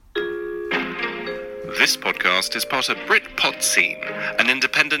This podcast is part of Britpod Scene, an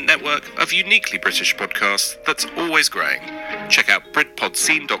independent network of uniquely British podcasts that's always growing. Check out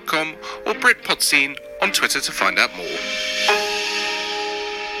BritpodScene.com or Britpod Scene on Twitter to find out more.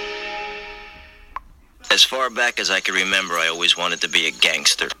 As far back as I can remember, I always wanted to be a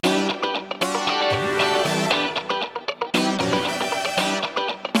gangster.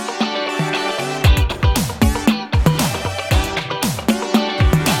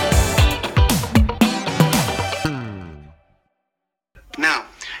 Now,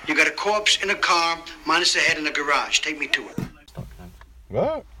 you got a corpse in a car, minus the head in the garage. Take me to it.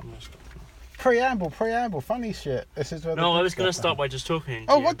 What? Preamble, funny shit. This is where No, I was going to start by just talking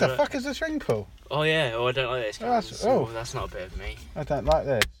to Oh, you, what the but- fuck is this ring pull? Oh, yeah. Oh, I don't like this. That's not a bit of me. I don't like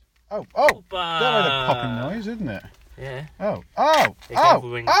this. Oh, Opa. that made a popping noise, isn't it? Yeah. Oh!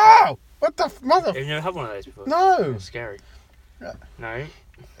 What the mother? Have you never had one of those before? No. It's scary. Yeah. No.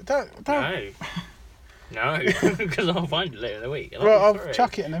 Don't. No, because I'll find it later in the week. Well, I'll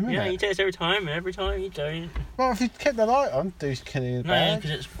chuck it in a minute. Yeah, you do it every time, and every time you don't. Well, if you kept the light on, do kill you the No, bag.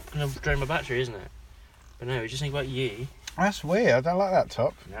 because it's going to drain my battery, isn't it? But no, just think about you. That's weird. I don't like that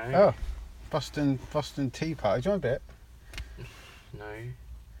top. No. Oh, Boston Tea Party. Do you want a bit? No.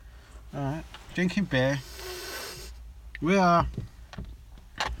 All right. Drinking beer. We are.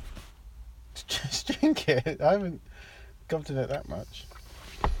 Just drink it. I haven't gone to it that much.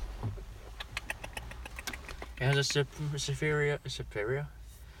 It has a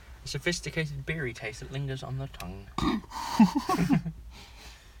sophisticated beery taste that lingers on the tongue.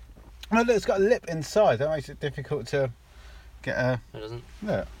 Well, look, it's got a lip inside. That makes it difficult to get a. It doesn't.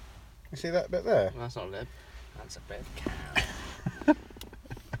 Look. You see that bit there? Well, that's not a lip. That's a bit of cow.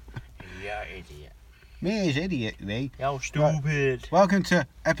 Yeah, idiot. Me is idiot, me. You're stupid. Welcome to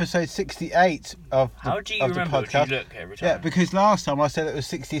episode 68 of the, How do you of the remember podcast. what you look every time? Yeah, because last time I said it was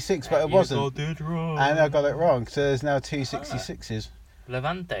 66, but it wasn't. You got it wrong. And I got it wrong, so there's now two 66s.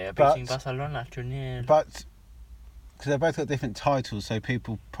 Levante are But- beating Barcelona 2-0. But, because they've both got different titles, so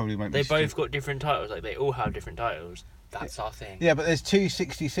people probably won't They be both got different titles. Like, they all have different titles. That's our thing. Yeah, but there's two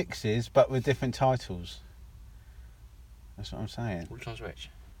 66s, but with different titles. That's what I'm saying. Which one's which?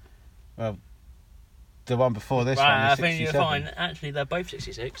 Well, the one before this Right, one I is think 67. you're fine. Actually, they're both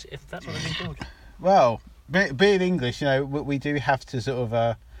 66, if that's what they've been called. Well, being English, you know, we do have to sort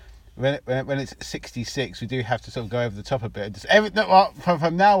of, when it's 66, we do have to sort of go over the top a bit. Just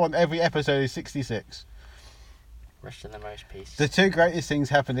from now on, every episode is 66. Rest in the most peace. The two greatest things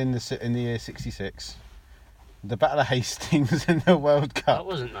happened in the year 66. The Battle of Hastings and the World Cup. That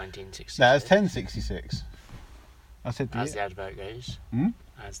wasn't 1966. No, it's 1066. I said As the advert goes. Hmm?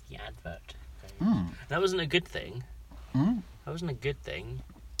 As the advert goes. Hmm. That wasn't a good thing. Hmm? That wasn't a good thing.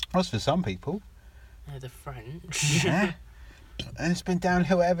 That's for some people. No, the French. Yeah. And it's been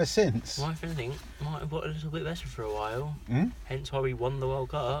downhill ever since. Well, if anything, might have got a little bit better for a while. Hmm? Hence why we won the World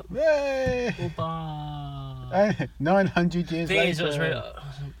Cup. Yay! Opa! 900 years Thing is, later.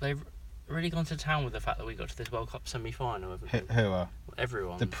 they've really gone to town with the fact that we got to this World Cup semi-final. haven't they? Who are?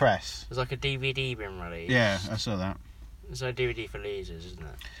 Everyone. The press. There's like a DVD being released. Yeah, I saw that. There's no DVD for losers, isn't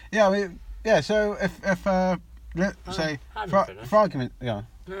it? Yeah, I mean, yeah. So if let's say for argument, yeah.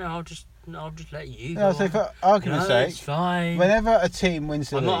 No, I'll just let you. No, so for argument's No, sake, it's fine. whenever a team wins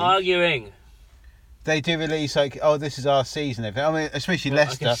the I'm league, not arguing. they do release like, oh, this is our season. Everything. I mean, especially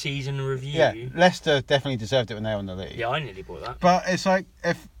Leicester. Like a season review. Yeah, Leicester definitely deserved it when they won the league. Yeah, I nearly bought that. But it's like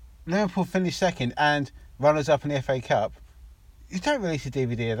if Liverpool finish second and runners up in the FA Cup, you don't release a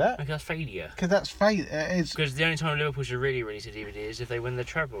DVD of that Because that's failure. because that's fate. It's Because the only time Liverpool should really release a DVD is if they win the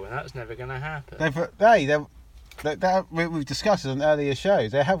treble, and that's never going to happen. we've discussed it on earlier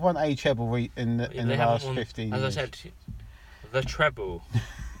shows. They have won a treble in the They haven't last won, 15 as years. I said, the treble.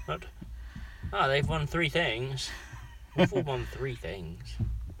 What? Oh, they've won 3 things. We've all won 3 things.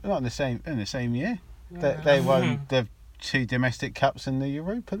 Not in the same year. Yeah. They won the 2 domestic cups in the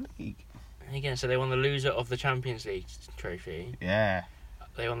Europa League. And again, so they won the loser of the Champions League trophy. Yeah.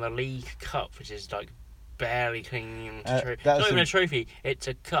 They won the League Cup, which is like barely clinging to trophy. It's that was not even a trophy, it's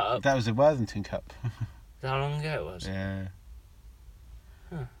a cup. That was the Worthington Cup. How long ago it was? Yeah.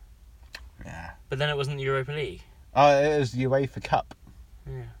 Huh. Yeah. But then it wasn't the Europa League. Oh, it was the UEFA Cup.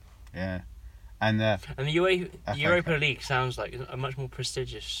 Yeah. Yeah. And And the FA Europa Cup. League sounds like a much more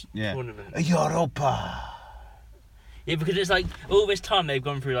prestigious tournament. Europa. Yeah, because it's like all this time they've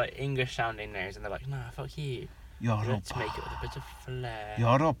gone through like English sounding names and they're like, nah, fuck you. Let's make it with a bit of flair.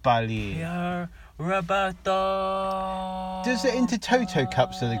 Europa League. Yeah, Roberto. Does the Intertoto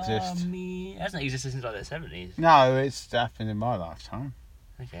Cup still exist? It hasn't existed since like the 70s. No, it's happened in my lifetime.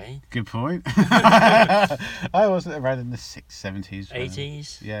 Okay. Good point. I wasn't around in the 70s.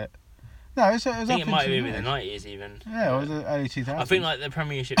 80s. Yeah. No, it was I think up it might have into been in the mid. 90s even. Yeah, it was the early 2000s. I think like the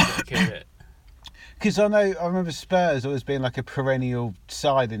Premiership sort of killed it. Because I remember Spurs always being like a perennial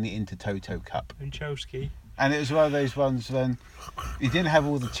side in the Intertoto Cup. And Chelsea. And it was one of those ones when you didn't have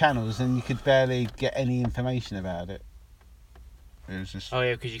all the channels and you could barely get any information about it. It was just... Oh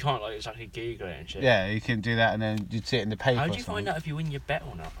yeah, because you can't like exactly Google it and shit. Yeah, you can do that and then you'd see it in the paper. How do you find out if you win your bet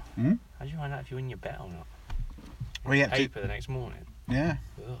or not? Hmm? How do you find out if you win your bet or not? Well, you had Paper the next morning. Yeah.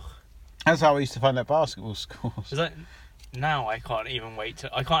 Ugh. That's how we used to find out basketball scores. It's like, now I can't even wait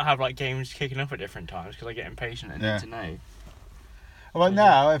I can't have like games kicking off at different times because I get impatient and Yeah. need to know. Well,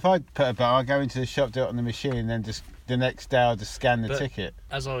 now, if I put a bet, I'll go into the shop, do it on the machine, and then just the next day I'll just scan the But- ticket.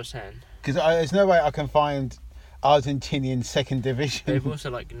 As I was saying, Because there's no way I can find Argentinian second division. they've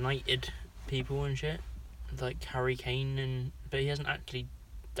also like knighted people and shit, like Harry Kane, but he hasn't actually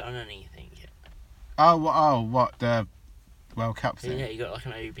done anything yet. What, the World Cup So, thing? yeah, he got like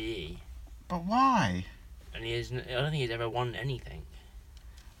an OBE, But why? and I don't think he's ever won anything.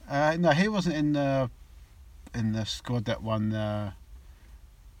 No, he wasn't in the squad that won the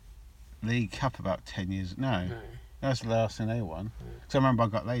League Cup about 10 years. No, No, that's the last thing they won. Because I remember I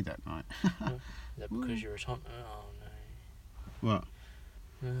got laid that night. is that because you're a Oh no. What?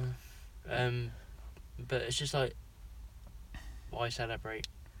 But it's just like, why celebrate?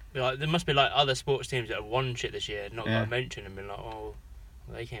 Like, there must be like other sports teams that have won shit this year, not got a mention, and been like, oh,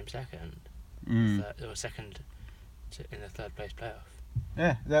 well, they came second, or second in the third place playoff.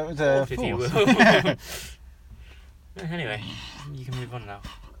 Yeah, that was a Fourth, if you fourth. will. Anyway, you can move on now.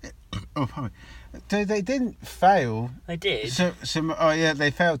 Oh, probably. They didn't fail. They did.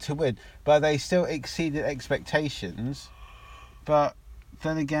 They failed to win, but they still exceeded expectations. But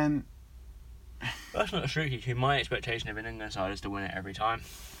then again, That's not true. My expectation of an England side is to win it every time.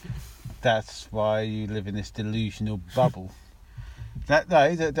 that's why you live in this delusional bubble.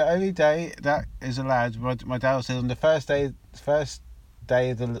 The only day that is allowed, my dad said, on the first day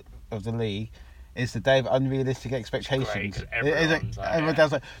of the league, is the day of unrealistic expectations. Great, 'cause everyone's like, and my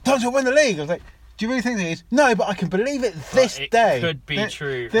dad's like, "Don't you win the league?" I was like, "Do you really think it is?" No, but I can believe it this it day. could be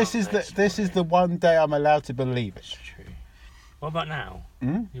true This from is this the the one day I'm allowed to believe it. It's true. What about now?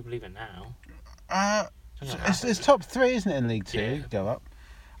 Hmm? You believe it now? It's top three, isn't it, in League Two? Yeah. Go up.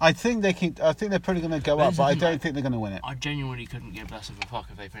 I think they can. I think they're probably going to go up, this but I isn't don't like- think they're going to win it. I genuinely couldn't give less of a fuck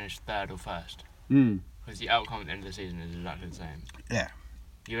if they finished third or first. Mm. Because the outcome at the end of the season is exactly the same. Yeah.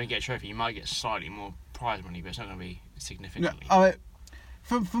 You won't get a trophy. You might get slightly more prize money, but it's not going to be No, significantly.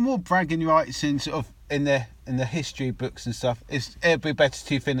 for more bragging rights in sort of in the history books and stuff, it'd be better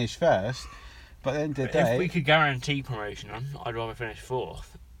to finish first. But at the end of the If day, we could guarantee promotion, I'd rather finish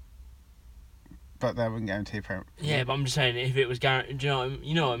fourth. but they wouldn't guarantee promotion. Yeah, but I'm just saying, if it was guaranteed, do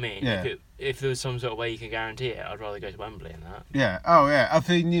you know what I mean? Yeah. If there was some sort of way you could guarantee it, I'd rather go to Wembley and that. Yeah. Oh, yeah. If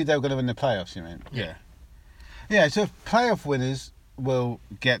they knew they were going to win the playoffs, you mean? Yeah. Yeah. So playoff winners will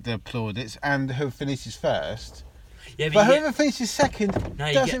get the plaudits, and who finishes first. Yeah, But you whoever finishes second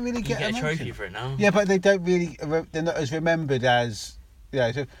you doesn't really you get a mention. trophy for it now. Yeah, but they don't really. They're not as remembered as.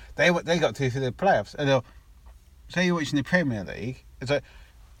 Yeah, so they got to the playoffs, and they'll say you're watching the Premier League. It's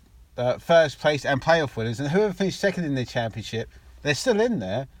like first place and playoff winners, and whoever finished second in the championship, they're still in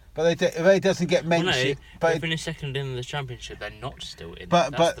there, but they doesn't get Well, no, mentioned. if but they finish second in the championship, they're not still in.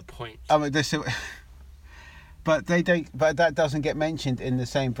 But- That's but- the point. I mean, they're still. But they don't. But that doesn't get mentioned in the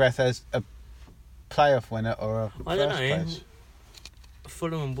same breath as a playoff winner or a I don't first know. place.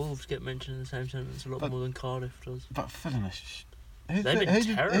 Fulham and Wolves get mentioned in the same sentence a lot But- more than Cardiff does. But Fulham, who They've been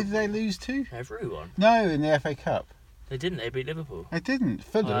did terrible. they lose to? Everyone. No, in the FA Cup. They didn't. They beat Liverpool. They didn't. Oh,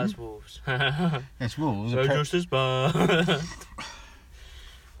 Fulham. that's Wolves. It's Wolves. So just as bad.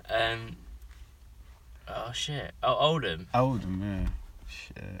 Oh shit. Oh, Oldham. Oldham, yeah.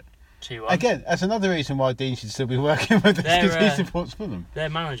 Shit. 2-1. Again, that's another reason why Dean should still be working with us, They're, because he supports Fulham. Their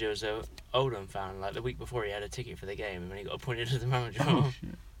manager was a Oldham fan. Like the week before, he had a ticket for the game, and when he got appointed as the manager. Oh, shit.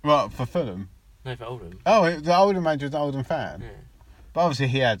 Right, for Fulham. No, for Oldham. Oh, the Oldham manager was an Oldham fan. Yeah. But obviously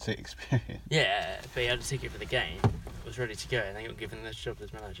he had the experience. Yeah, but he had a ticket for the game. Was ready to go, and they got given this job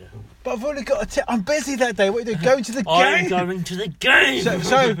as manager. But I've already got I'm busy that day. What are you doing? Going to the I'm game? going to the game.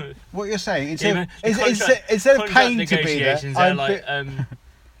 So what you're saying, Yeah, instead of paying to be there, negotiations, they're I'm like,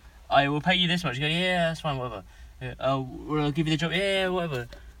 I will pay you this much. You go, yeah, that's fine, whatever. Yeah, well, I'll give you the job. Yeah, whatever.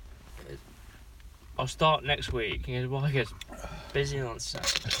 I'll start next week. He goes, well, I guess busy on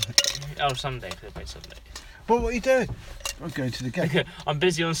Saturday. Oh, Sunday, because they play Sunday. Well, what are you doing? I'm going to the game. I'm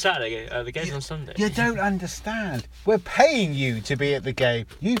busy on Saturday. The game's on Sunday. You don't understand. We're paying you to be at the game.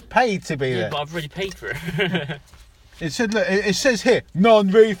 You've paid to be Yeah, there. but I've already paid for it. It said, look, it says here,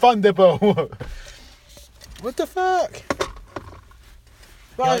 non-refundable. What the fuck?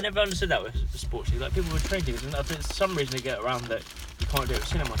 Yeah, I Right. never understood that with sports tickets. Like, people with train tickets, and for some reason they get around that you can't do it with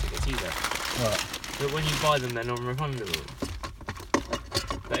cinema tickets either. Right. But when you buy them, they're non-refundable.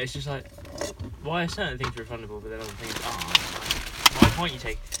 But it's just like, why are certain things refundable, but then other things aren't? Why can't you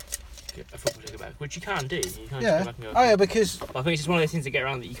take a football ticket back? Which you can do. You can just go back and go. Oh yeah, because But I think it's just one of those things that get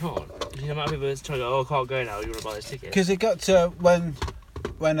around that you can't. You know, the amount of people that's trying to go, oh, I can't go now. You want to buy this ticket? it got to when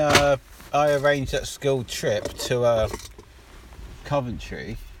I arranged that school trip to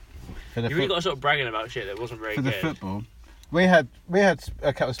Coventry for the You really got to stop bragging about shit that wasn't very for good. the football. We had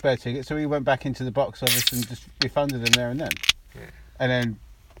a couple of spare tickets, so we went back into the box office and just refunded them there and then. Yeah. And then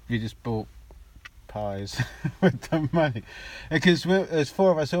we just bought pies with the money, because there's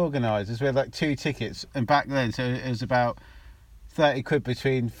 4 of us organisers. We had like 2 tickets, and back then, so it was about 30 quid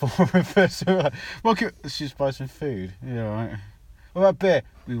between 4 of us. So we're like, well, let's just buy some food. Yeah, right. What about beer?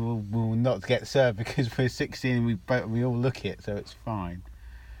 We will not get served because we're 16 and we all look it, so it's fine.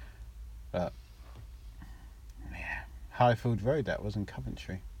 But yeah, Highfield Road, that was in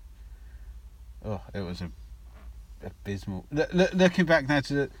Coventry. Oh, it was abysmal. Looking back now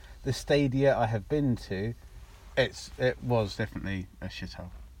to the stadia I have been to, it was definitely a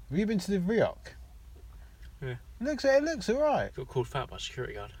shithole. Have you been to the Rioch? Yeah. It looks alright. Got called fat by a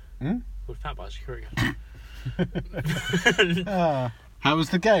security guard. Called fat by a security guard. How was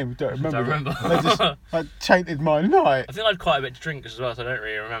the game? Don't remember. Don't remember. I tainted my night. I think I had quite a bit to drink as well, so I don't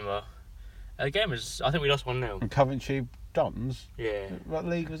really remember. The game was, I think we lost 1-0. And Coventry Dons? Yeah. What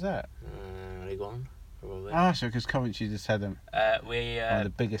league was that? League One, probably. Sure, because Coventry just had them. We one of the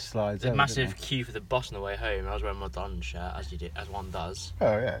biggest slides the ever. massive queue for the bus on the way home. I was wearing my Don shirt, as one does.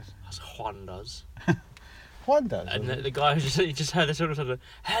 Oh yes. As Juan does. Juan does. And the guy just heard this sort of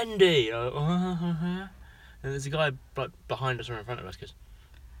Hendy. And there's a guy behind us or in front of us, because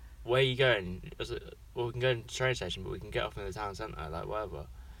where are you going? I was like, well, we can go to the train station, but we can get off in the town centre, like whatever.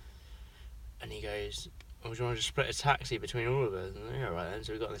 And he goes, well, do you want to just split a taxi between all of us? And yeah, right then.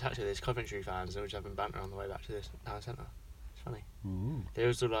 So we got in the taxi with these Coventry fans, and we were just having banter on the way back to this town centre. It's funny. Ooh. They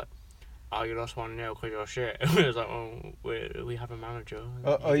were still like, oh, you lost 1-0 because you're shit. And we was like, well, we have a manager.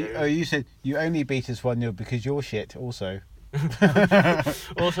 You said you only beat us 1-0 because you're shit also.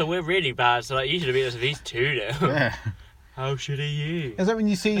 Also, we're really bad, so like, you should have beat us at least 2-0. Yeah. How shit are you? Is that when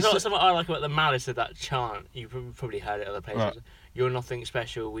you see... It's not something I like about the malice of that chant. You probably heard it other places. Right. You're nothing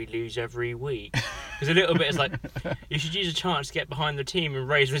special, we lose every week. Because a little bit is like, you should use a chant to get behind the team and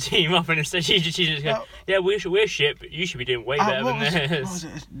raise the team up, and instead you just go, yeah, we're shit, but you should be doing way better than this. What was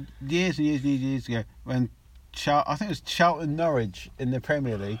it? Years and years and years ago, when I think it was Charlton Norwich in the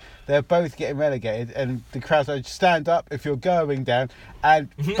Premier League, they're both getting relegated, and the crowd said, stand up if you're going down, and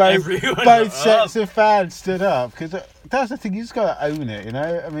both sets of fans stood up, because that's the thing, you just got to own it, you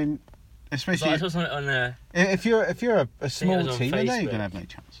know? I mean, especially... So I saw something on if you're a small team, you know you're going to have no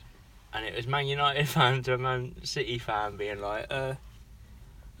chance. And it was Man United fan to a Man City fan being like,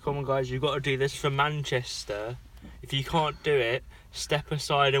 come on guys, you've got to do this for Manchester. If you can't do it, step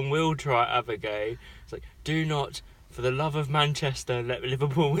aside and we'll try to have a go. It's like, do not, for the love of Manchester, let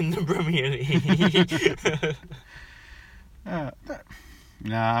Liverpool win the Premier League.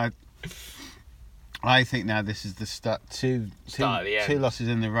 No, I think now this is the start. Two losses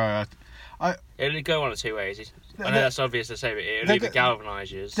in a row. It'll go one of 2 ways. I know that's obvious to say, but it'll either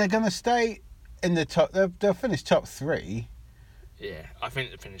galvanise you. They're going to stay in the top. They'll finish top 3. Yeah, I think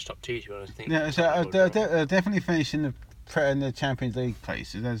they'll finish top 2, to be honest. I think. Yeah, so they'll definitely finish in the Champions League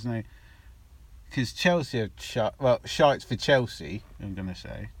places. There's no, because Chelsea are shites for Chelsea. I'm going to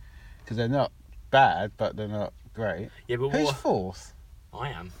say, because they're not bad, but they're not great. Yeah, but who's 4th? I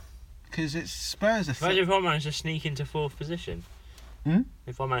am. Because it's Spurs. Imagine if I managed to sneak into 4th position.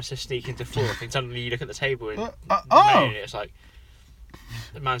 If I managed to sneak into 4th, and suddenly you look at the table and it's like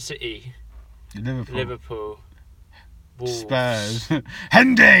Man City, Liverpool, Wolves, Spurs,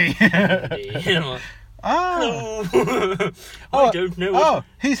 Hendy. Like, I don't know.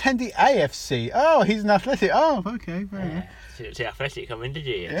 He's Hendy AFC. Oh, he's an Athletic. Oh, okay, very good. See Athletic come in, did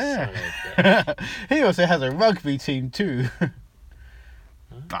you? Yeah. He also has a rugby team too.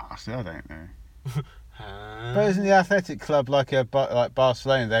 Bastard, I don't know. But isn't the Athletic Club like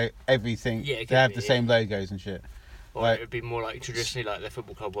Barcelona? They have the same logos and shit. Or it would be more like traditionally like the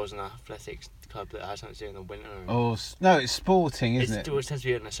football club was an athletics club that has something to do in the winter. No, it's Sporting, isn't it? It always tends to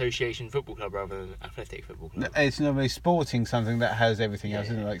be an association football club rather than an athletic football club. It's normally Sporting something that has everything else,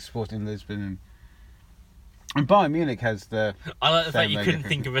 isn't it? Like Sporting Lisbon and Bayern Munich has the... I like the fact you couldn't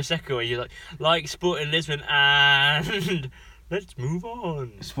think of a second where you're like Sporting Lisbon and let's move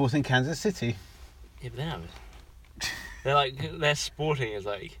on. Sporting Kansas City. Yeah, but they're Sporting is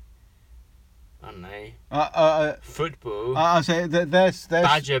like I don't know. Football. Football. I say that there's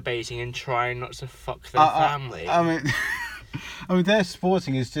Badger baiting and trying not to fuck their family. I mean, their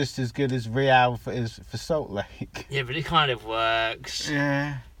sporting is just as good as Real is for Salt Lake. Yeah, but it kind of works.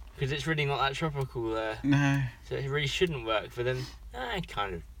 Yeah. Because it's really not that tropical there. No. So it really shouldn't work, but then it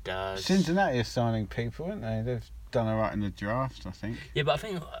kind of does. Cincinnati are signing people, aren't they? They've done alright in the draft, I think. Yeah, but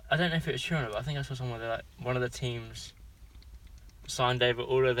I don't know if it was true or not, but I think I saw somewhere that like, one of the teams signed over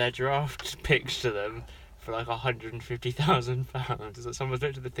all of their draft picks to them for like £150,000. It's like someone's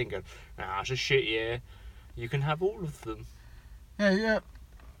looked at the thing and gone, it's a shit year. You can have all of them. Yeah.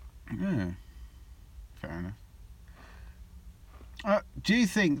 Fair enough. Do you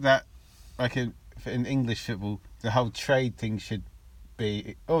think that, like in English football, the whole trade thing should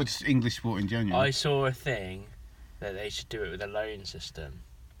be, or just English sport in general? I saw a thing that they should do it with a loan system.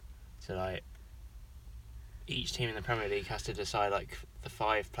 So like, each team in the Premier League has to decide like the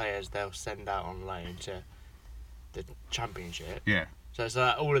 5 players they'll send out on loan to the Championship. Yeah. So it's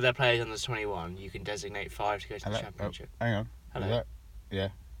like all of their players under 21, you can designate 5 to go to the Championship. Hang on. Hello. Yeah.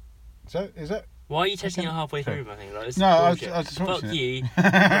 So is that? Why are you testing it halfway through, my thing? Like, this No, I was bullshit. just Fuck watching it. you.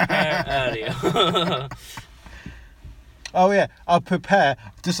 Prepare earlier. Oh yeah, I'll prepare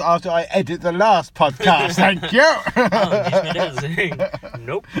just after I edit the last podcast. Thank you.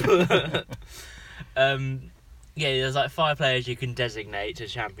 Nope. Yeah, there's like 5 players you can designate to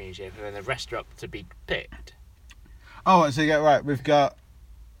Championship, and then the rest are up to be picked. Oh, so yeah, right. We've got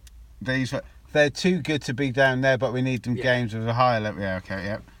these. They're too good to be down there, but we need them games with a higher level. Yeah, okay,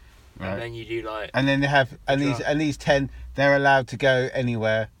 yep. Right. And then you do like. And then they have these 10. They're allowed to go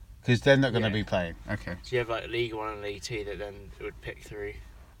anywhere because they're not going to be playing. Okay. So you have like League 1 and League 2 that then it would pick through.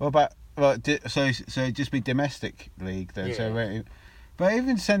 What about so it'd just be domestic league then? Yeah. So, but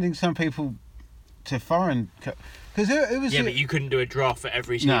even sending some people to foreign, because it was. Yeah, but you couldn't do a draft for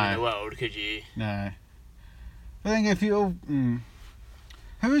every team in the world, could you? No. I think if you all.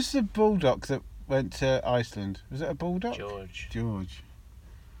 Who was the bulldog that went to Iceland? Was it a bulldog? George.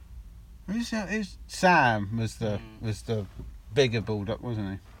 Who's that? Sam was the bigger bulldog,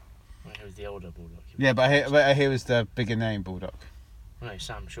 wasn't he? Well, he was the older bulldog. Yeah, but I hear was the bigger name bulldog. No,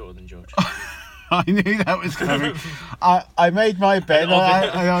 Sam's shorter than George. I knew that was coming. I made my bed and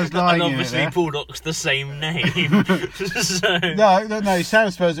I was lying and obviously in it. Bulldog's the same name. So... No.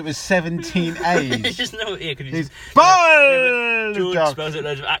 Sam spells it with 17 A's. It's just no, yeah, because He's George spells it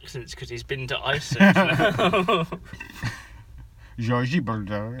loads of accents because he's been to Iceland. Georgie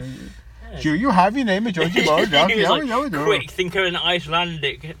Bulldog. Do you have your name of Georgie Bulldog? He was like, quick, think of an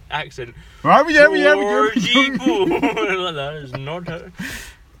Icelandic accent. Georgie Bulldog. That is not her.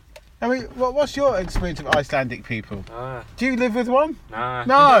 I mean, what's your experience of Icelandic people? Do you live with one? Nah.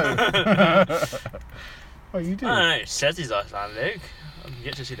 No. Oh, you do? I don't know. It says he's Icelandic. I can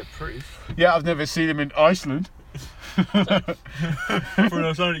get to see the proof. Yeah, I've never seen him in Iceland. For an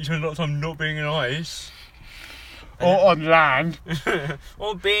Icelandic, you spend a lot of time not being in ice. Or on land.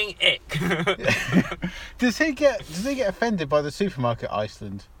 Or being ick. Does he get offended by the supermarket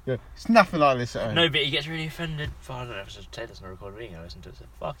Iceland? Yeah, it's nothing like this at home. No, but he gets really offended. I don't know if I should say this on a recorded meeting. I listen to it, so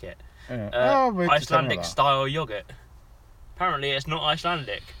fuck it. Yeah. Icelandic style yogurt. Apparently, it's not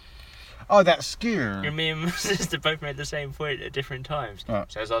Icelandic. Oh, that's skewer. Me and my sister both made the same point at different times. Oh.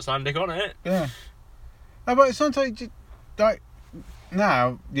 Says Icelandic on it. Yeah. Oh, but sometimes, like,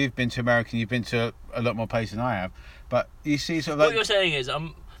 now you've been to America, you've been to a lot more places than I have, but you see sort of like. What you're saying is,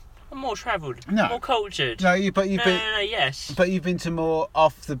 I'm more travelled, No. more cultured. No, you've been. Yes. But you've been to more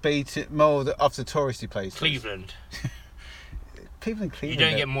off the beat, off the touristy places. Cleveland. People in Cleveland. You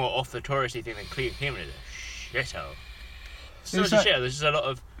don't get more off the touristy thing than Cleveland. Cleveland is a shithole. It's not It's a like- shithole. There's just a lot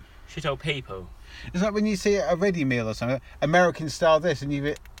of shithole people. It's like when you see a ready meal or something, American style this, and do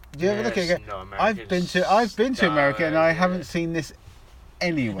you ever look at it? It's not I've been to style, America, and I yeah. haven't seen this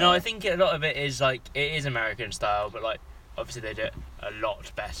anywhere. No, I think a lot of it is like it is American style, but like obviously they do it a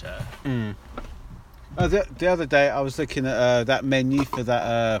lot better. Oh, the other day I was looking at that menu for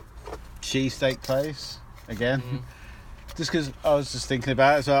that cheesesteak place again, just because I was just thinking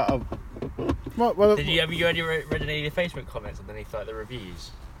about it. So, Have you already read any of the Facebook comments underneath like the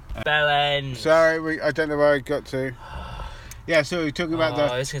reviews? Bellends. Sorry, I don't know where I got to. Yeah, so we're talking about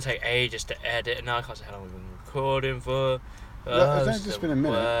the. It's gonna take ages to edit, and I can't say how long we've been recording for. It's This just is been the a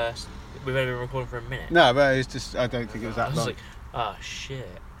minute. worst. We've only been recording for a minute. No, but it's just I don't think it was I that was long. like, oh shit.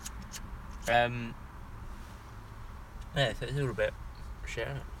 Yeah, it's all a bit shit.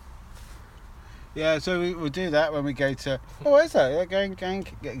 Isn't it? Yeah, so we'll do that when we go to. Oh, what is that? Grand Canyon.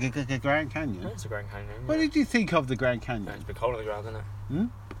 It's a Grand Canyon. What did you think of the Grand Canyon? It's a big hole in the ground, isn't it? Hmm?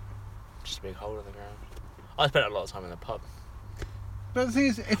 Just a big hole in the ground. I spent a lot of time in the pub. But the thing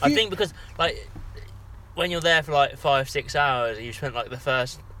is, I think because like when you're there for like 5-6 hours, you spent like the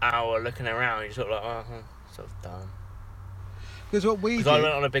first hour looking around. You're sort of like, sort of done. Because what we did, I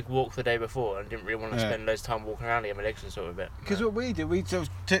went on a big walk the day before and didn't really want to spend loads of time walking around to get my legs and sort of a bit. Because what we did, we sort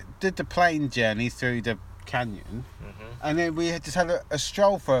of did the plane journey through the canyon, and then we had just had a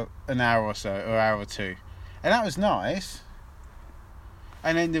stroll for an hour or so, or hour or two, and that was nice.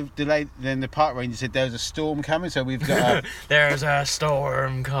 And then the park ranger said there was a storm coming, so we've got. There's a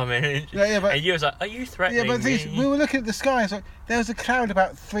storm coming. Yeah, but and you was like, "Are you threatening me?" Yeah, but we were looking at the sky. And there was a cloud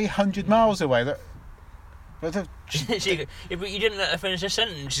about 300 miles away. But you didn't let her finish a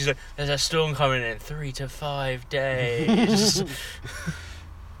sentence. She's like, "There's a storm coming in 3 to 5 days."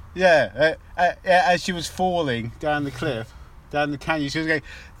 Yeah, as she was falling down the cliff, down the canyon, she was going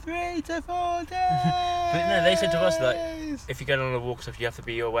 3 to 4 days. But no, they said to us like, if you go on a walk and stuff, you have to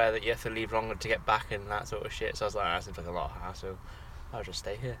be aware that you have to leave longer to get back and that sort of shit. So I was like, that seems like a lot of hassle. I'll just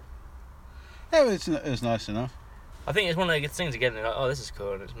stay here. Yeah, it was nice enough. I think it's one of the good things again. Like, oh, this is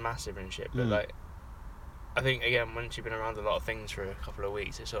cool and it's massive and shit. But like, I think again, once you've been around a lot of things for a couple of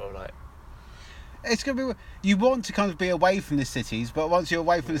weeks, it's sort of like. It's gonna be. You want to kind of be away from the cities, but once you're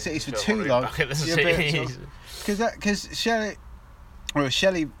away from the cities for too long, because Shelley,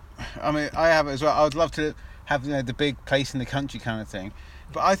 I mean, I have it as well. I would love to have the big place in the country kind of thing,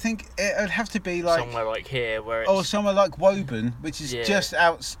 but I think it would have to be like somewhere like here, where or somewhere like Woburn, which is just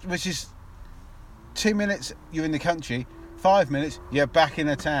out, which is 2 minutes you're in the country, 5 minutes you're back in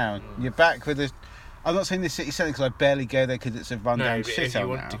a town. You're back with the. I'm not saying the city centre because I barely go there because it's a rundown shithole now. If you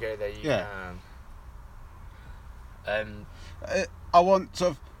want to go there, you can.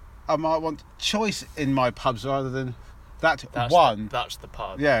 I might want choice in my pubs rather than that's the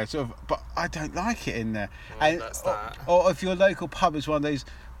pub. Yeah, sort of. But I don't like it in there. Well, that's that. Or if your local pub is one of those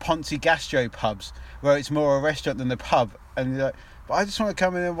Ponzi gastro pubs where it's more a restaurant than a pub, and you're like, but I just want to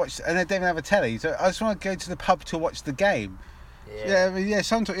come in and watch, and they don't even have a telly, so I just want to go to the pub to watch the game.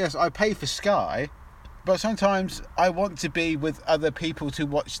 Sometimes I pay for Sky. But sometimes I want to be with other people to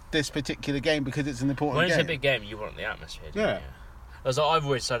watch this particular game because it's an important game. When it's a big game, you want the atmosphere, don't you? As I've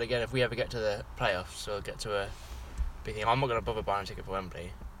always said, again, if we ever get to the playoffs or get to a big thing, I'm not going to bother buying a ticket for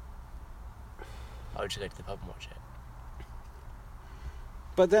Wembley. I would just go to the pub and watch it.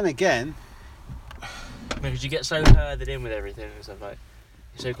 But then again... Because you get so herded in with everything and stuff, like,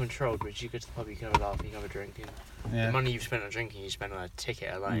 you're so controlled, but you go to the pub, you can have a laugh, you can have a drink, and the money you've spent on drinking, you spend on a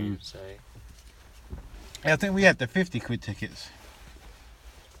ticket alone, so... Yeah, I think we had the 50 quid tickets.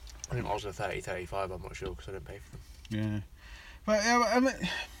 I think I was at 30, 35, I'm not sure, because I didn't pay for them. Yeah. But, I mean,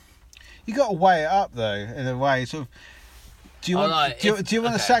 you got to weigh it up, though, in a way. Sort of, do you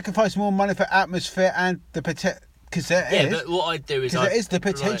want to sacrifice more money for atmosphere and the potential? Because but what I'd do is... Because there is the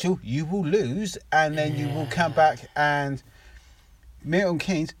potential you will lose, and then you will come back and... Milton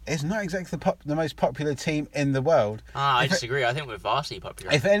Keynes is not exactly the most popular team in the world. I disagree. I think we're vastly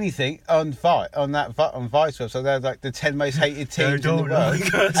popular. If anything, on Vice website, they're like the 10 most hated teams in the world,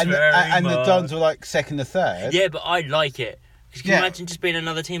 and the Dons were like second or third. Yeah, but I like it. Can you imagine just being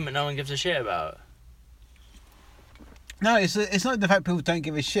another team that no one gives a shit about? No, it's not the fact people don't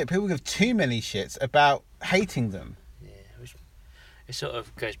give a shit. People give too many shits about hating them. Yeah, it sort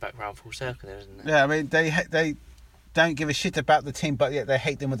of goes back round full circle, there, doesn't it? Yeah, I mean they don't give a shit about the team, but yet they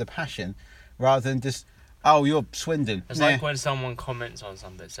hate them with a passion, rather than just, oh, you're Swindon. It's like when someone comments on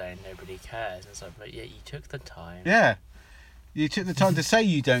something saying nobody cares. It's like, but yeah, you took the time. Yeah, you took the time to say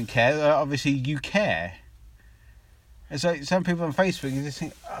you don't care. Obviously, you care. It's like some people on Facebook, you just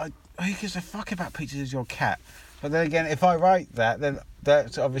think, oh, who gives a fuck about pictures of your cat? But then again, if I write that, then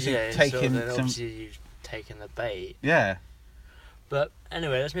that's obviously taking some... obviously you've taken the bait. Yeah. But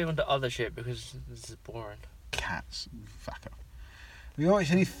anyway, let's move on to other shit, because this is boring. Cats. Fuck up. Have you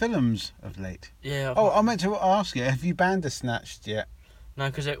watched any films of late? Yeah. I meant to ask you, have you Bandersnatched yet? No,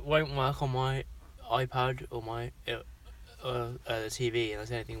 because it won't work on my iPad or my the TV, and that's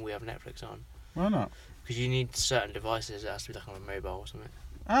the only thing we have Netflix on. Why not? Because you need certain devices. It has to be like on a mobile or something.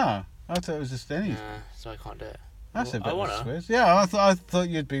 Ah, I thought it was just any. So I can't do it. That's a bit of a swizz. Yeah, I thought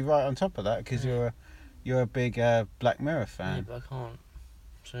you'd be right on top of that because you're a big Black Mirror fan. Yeah, but I can't.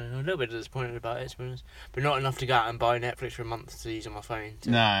 So I'm a little bit disappointed about it, to be honest. But not enough to go out and buy Netflix for a month to use on my phone.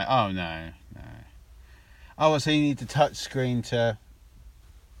 No. Oh, so you need the touch screen to...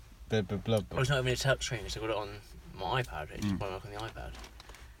 Blah. Well, it's not even a touch screen, so I got it on my iPad. It just won't work on the iPad.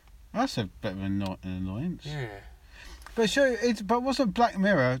 That's a bit of an annoyance. Yeah. But wasn't Black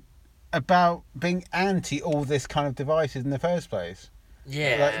Mirror about being anti all this kind of devices in the first place?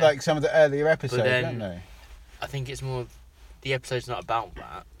 Yeah. Like some of the earlier episodes, don't they? I think it's more... The episode's not about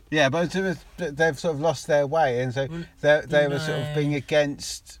that. Yeah, but they've sort of lost their way, and so they were sort of being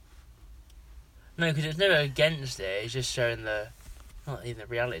against. No, because it's never against it. It's just showing not even the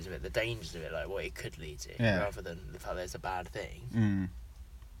realities of it, the dangers of it, like what it could lead to, rather than the fact that it's a bad thing. Mm.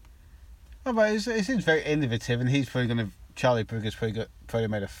 Oh, but it seems very innovative, and he's probably Charlie Brugger's probably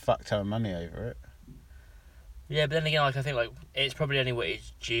made a fuck ton of money over it. Yeah, but then again, like I think like it's probably only what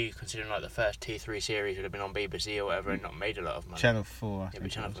it's due, considering like the first 2-3 series would have been on BBC or whatever and not made a lot of money. Channel 4. Yeah,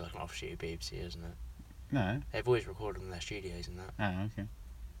 but Channel 4 is like an offshoot of BBC, isn't it? No. They've always recorded in their studios and that. Oh, okay.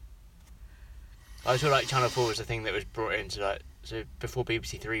 I feel like Channel 4 was the thing that was brought into like so before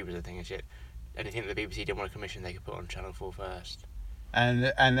BBC 3 was a thing and shit. Anything that the BBC didn't want to commission, they could put on Channel 4 first. And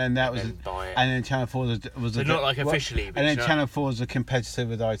then that was, buy it. and then Channel 4 was so not like officially. And then Channel 4 was a competitor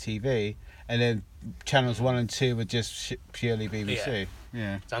with ITV, and then channels 1 and 2 were just purely BBC.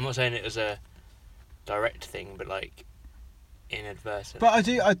 Yeah. So I'm not saying it was a direct thing, but like inadvertent. But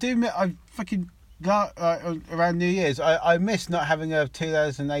I fucking around New Year's I miss not having a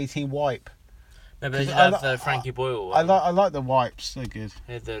 2018 wipe. No, but they did have the Frankie Boyle one. I like the wipes. They're good.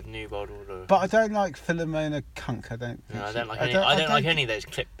 They had the New World Order. But I don't like Philomena Kunk. I don't like any of those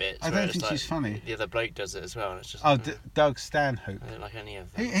clip bits. I don't think she's funny. The other bloke does it as well, and it's just. Doug Stanhope. I don't like any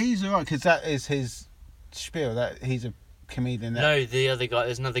of them. He's alright because that is his spiel. That he's a comedian. No, the other guy.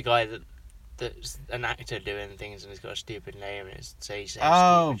 There's another guy that's an actor doing things, and he's got a stupid name, and it's he says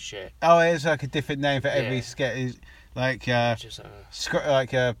stupid shit. Oh, it's like a different name for every sketch. Like Pat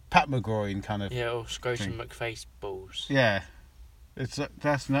McGroin kind of. Yeah, or Scrotum McFace balls. Yeah,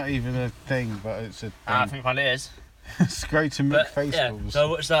 that's not even a thing, but it's a thing. I think one is. Scrotum McFace balls. So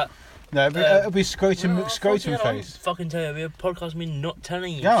what's that? No, it'll be Scrotum face. Fucking tell you, we have a podcast me not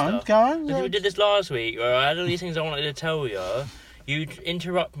telling you Go stuff. on. We did this last week where I had all these things I wanted to tell you. You'd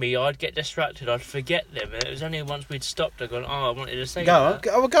interrupt me, I'd get distracted, I'd forget them, and it was only once we'd stopped I'd gone, I wanted to say that.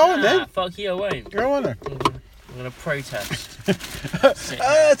 Go on then. Fuck you, I won't. Go on then. I'm going to protest.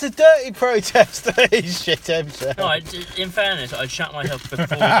 It's a dirty protest. Shit, Emser. No, in fairness, I'd shut myself before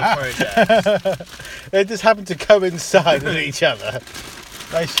the protest. They just happened to coincide with each other.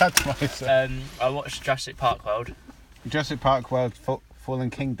 They shut myself. I watched Jurassic Park World. Jurassic Park World, Fallen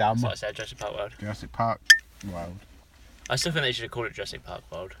Kingdom. That's what I said, Jurassic Park World. Jurassic Park World. I still think they should have called it Jurassic Park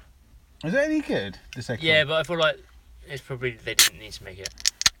World. Was it any good, the second one? Yeah, but I feel like it's probably they didn't need to make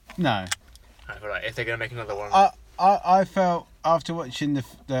it. No. I feel like if they're going to make another one... I felt, after watching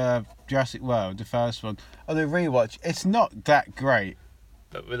the Jurassic World, the first one, on the rewatch, it's not that great.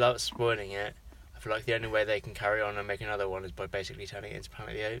 But without spoiling it, I feel like the only way they can carry on and make another one is by basically turning it into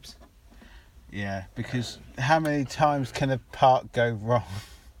Planet of the Apes. Yeah, because how many times can a park go wrong?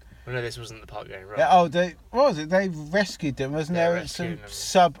 Well, no, this wasn't the park going wrong. Yeah, what was it? They rescued them, wasn't there? Some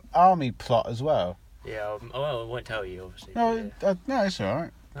sub-army plot as well. Yeah, I won't tell you, obviously. No, no, it's all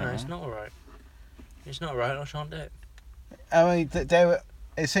right. No, it's not all right. It's not right. I shan't do it. I mean, they were.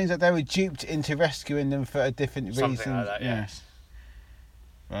 It seems like they were duped into rescuing them for a different reason. Something like that, yes.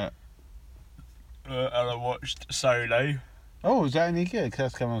 But. And I watched Solo. Oh, was that any good? Because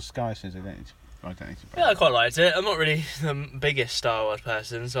that's come on Sky since I don't need to. Yeah, I quite liked it. I'm not really the biggest Star Wars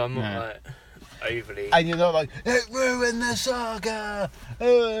person, so I'm not like overly. And you're not like, it ruined the saga.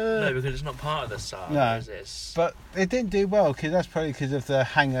 No, because it's not part of the saga. No, is it? But it didn't do well because that's probably because of the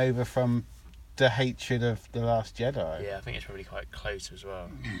hangover from the hatred of The Last Jedi. Yeah, I think it's probably quite close as well.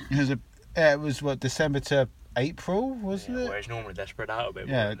 It was what, December to April, wasn't it? Whereas normally they're spread out a bit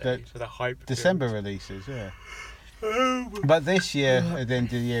more. So the hype. December releases, yeah. But this year, at the end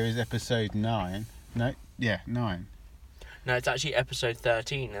of the year, is episode 9. No, yeah, 9. No, it's actually episode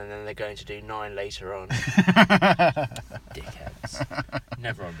 13, and then they're going to do 9 later on. Dickheads.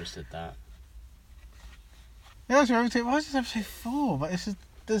 Never understood that. Yeah, that's everything. Why is this episode 4? But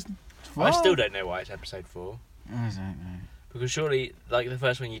I still don't know why it's episode 4. I don't know. Because surely, like, the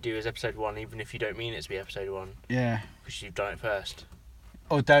first one you do is episode 1, even if you don't mean it to be episode 1. Yeah. Because you've done it first.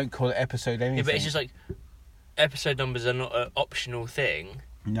 Or don't call it episode anything. Yeah, but it's just like, episode numbers are not an optional thing.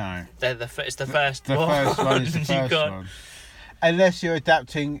 No. It's the first one. The first one is the first one. Unless you're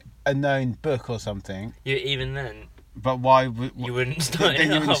adapting a known book or something. Even then. But why would... You wouldn't start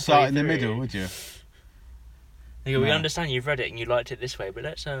then you wouldn't start in the middle, would you? We understand you've read it and you liked it this way, but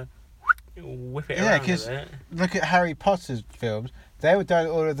let's whip it around a bit. Look at Harry Potter's films. They were doing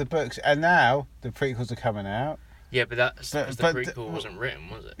all of the books, and now the prequels are coming out. Yeah, but that's because the prequel wasn't written,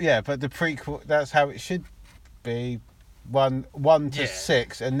 was it? Yeah, but the prequel, that's how it should be. 1 to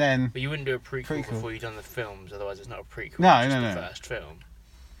 6, and then... But you wouldn't do a prequel before you've done the films, otherwise it's not a prequel. No, it's no. the first film.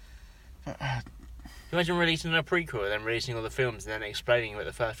 Imagine releasing a prequel, then releasing all the films, and then explaining that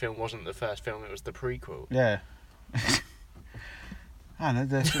the first film wasn't the first film, it was the prequel. Yeah. I know.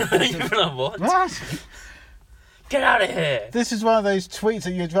 What? What? Get out of here! This is one of those tweets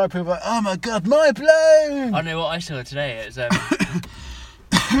that you drive people like, oh my god, mind blown! I know what I saw today. It's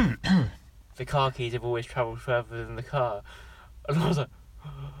the car keys have always travelled further than the car, and I was like,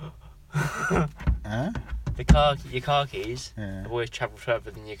 Huh? your car keys Yeah. have always travelled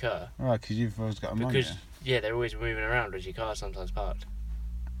further than your car. Right, because you've always got a monitor. Because they're always moving around as your car's sometimes parked.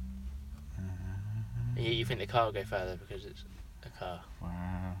 And you think the car will go further because it's a car.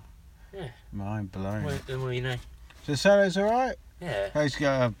 Wow. Yeah. Mind blown. Well, the more you know. So Solo's alright? Yeah. He's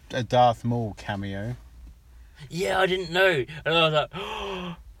got a Darth Maul cameo. Yeah, I didn't know, and I was like,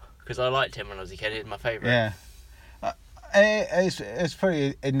 because I liked him when I was a kid. He was my favourite. Yeah. It's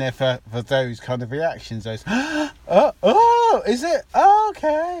pretty in there for those kind of reactions. Those, is it? Oh,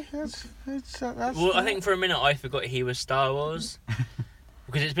 okay. That's Well, I think for a minute I forgot he was Star Wars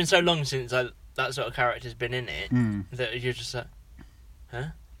because it's been so long since that sort of character's been in it that you're just like, huh?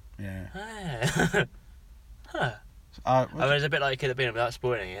 Yeah. Ah. Huh. I mean, it's a bit like at the beginning, without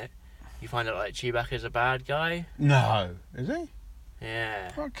spoiling it. You find out like Chewbacca's a bad guy. No, is he?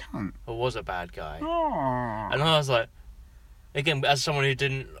 Yeah. What cunt? Or was a bad guy. Oh. And I was like, again, as someone who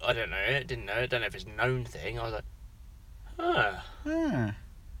didn't know it, don't know if it's a known thing, I was like, huh, Yeah.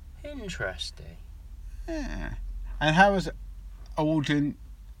 interesting. Yeah. And how was Eldon,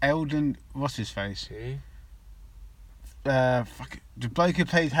 what's his face? Who? The bloke who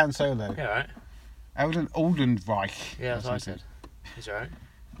played Han Solo. Yeah, right. Eldon Aldenreich. Yeah, that's what I said. He's alright.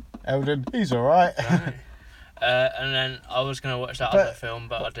 Eldon, he's alright. Right. And then I was going to watch that other film,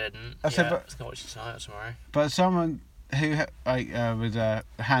 but I didn't. I said, I was going to watch it tonight or tomorrow. But someone who, with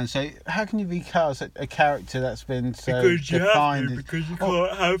Han, say, how can you recast a character that's been so defined? Because you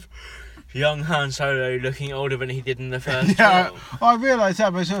can't have young Han Solo looking older than he did in the first Yeah, film. I realise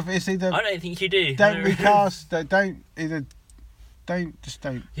that, but sort of, it's either I don't think you do. don't recast, don't. Yeah,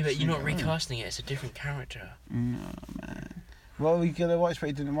 but you're not recasting it. It's a different character. No, man. What were you gonna watch but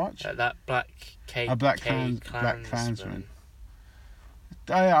you didn't watch? That Black Klansman.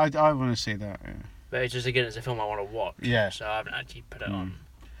 I want to see that. Yeah. But it's just, again, it's a film I want to watch. Yeah. So I haven't actually put it on.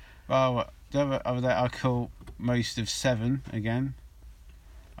 Well, the other day I call most of 7 again.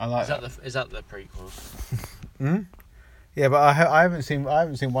 I like. Is that the prequel? Hmm. Yeah, but I haven't seen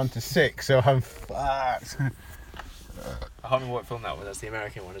 1 to 6, so I'm fucked. I can't remember what film that was. That's the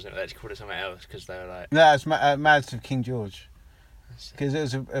American one, isn't it? They actually called it something else because they were like. No, it's Mads of King George. Because it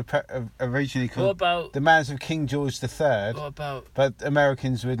was originally called What about The Mads of King George III. What about? But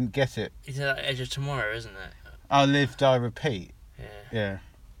Americans wouldn't get it. Is it Edge of Tomorrow, isn't it? I'll live, die, repeat. Yeah. Yeah.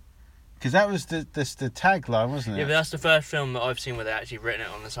 Because that was the tagline, wasn't it? Yeah, but that's the first film that I've seen where they actually written it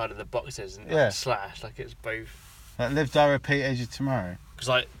on the side of the boxes and Yeah. slash, like it's both. Like live, die, repeat, Edge of Tomorrow. Because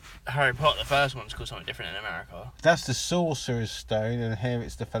like Harry Potter, the first one's called something different in America. That's the Sorcerer's Stone, and here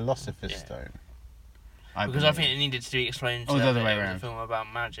it's the Philosopher's Yeah. Stone. Because I think it needed to be explained to the them other that way it was around. a film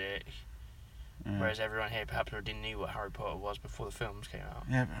about magic, Yeah. whereas everyone here perhaps already knew what Harry Potter was before the films came out.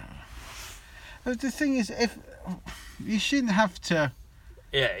 Yeah, but the thing is, if you shouldn't have to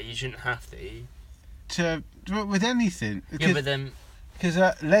Yeah, you shouldn't have to. with anything. Yeah, but then Because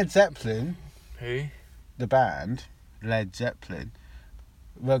Led Zeppelin, who? the band, Led Zeppelin,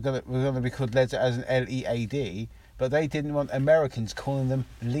 we're gonna be called Led as an Lead, but they didn't want Americans calling them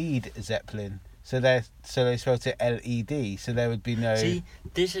Lead Zeppelin, so they spelled it LED, so there would be no. See,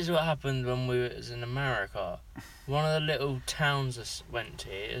 this is what happened when we was in America. One of the little towns I went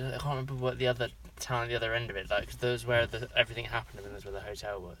to, I can't remember what the other town at the other end of it, like, 'cause there's where everything happened and there's where the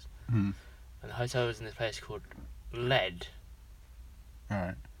hotel was. Hmm. And the hotel was in this place called Lead.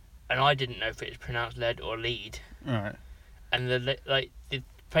 Right. And I didn't know if it was pronounced lead or lead. Right. And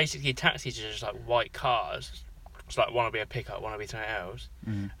basically taxis are just like white cars. It's like one will be a pickup, one will be something else.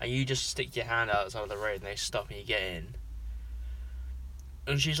 Mm. And you just stick your hand out the side of the road and they stop and you get in.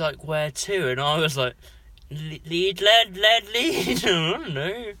 And she's like, where to? And I was like, lead, lead.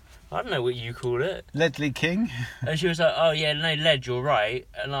 I don't know what you call it. Ledley King. And she was like, oh yeah, no, lead, you're right.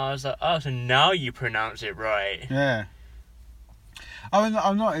 And I was like, oh, so now you pronounce it right. Yeah. I mean,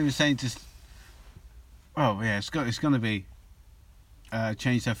 I'm not even saying just. Oh yeah, it's going to be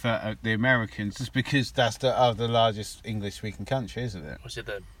changed for the Americans, just because that's the largest English-speaking country, isn't it? It's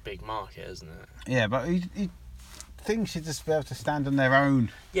the big market, isn't it? Yeah, but things should just be able to stand on their own.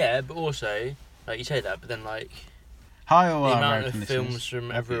 Yeah, but also, like you say that, but then like Hi, the all our amount American of films listeners.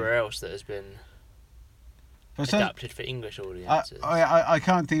 from everywhere else that has been But some- adapted for English audiences. I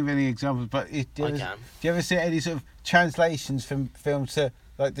can't think of any examples, but do you I can. ever see any sort of translations from films to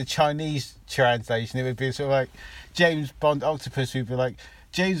like the Chinese translation? It would be sort of like James Bond Octopus would be like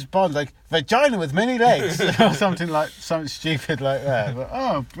James Bond, like vagina with many legs, or something stupid like that. But,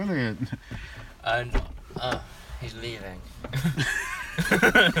 oh, brilliant! And he's leaving.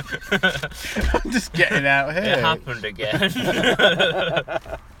 I'm just getting out here. It happened again.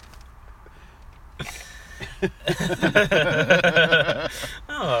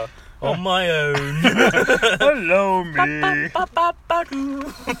 Oh, on my own. Hello, me.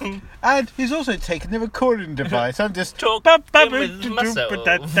 And he's also taken the recording device. I'm just Talking with myself.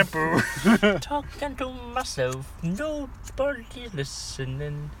 Talking to myself. Nobody's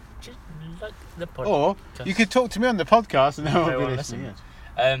listening. Just like the podcast. Or you could talk to me on the podcast and no one will be listening.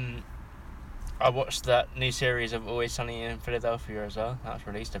 I watched that new series of Always Sunny in Philadelphia as well. That was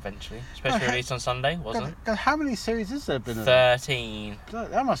released eventually. Supposed to be released on Sunday, wasn't God, how many series has there been? 13.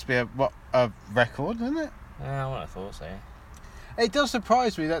 That must be a record, isn't it? I wouldn't have thought so. It does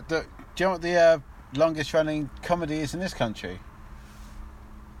surprise me that do you know what the longest running comedy is in this country?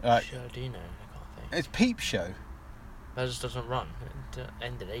 Sure, do you know? I can't think. It's Peep Show. That just doesn't run. It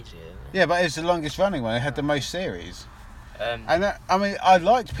ended ages ago, didn't it? Yeah, but it's the longest running one. It had the most series. And I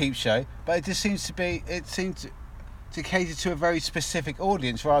liked Peep Show, but it just seems to cater to a very specific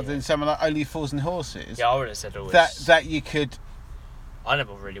audience rather than someone like Only Fools and Horses. Yeah, I would have said always. That you could I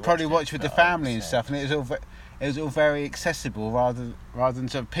never really probably watched watch with the family and stuff, and it was all very accessible rather than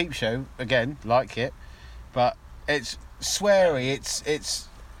sort of Peep Show. Again, like it, but it's sweary.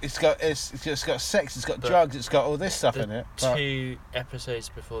 It's got sex. It's got drugs. It's got all this stuff in it. But 2 episodes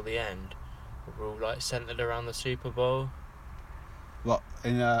before the end were all like centered around the Super Bowl. what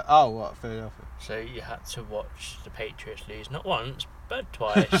in Philadelphia? So you had to watch the Patriots lose not once but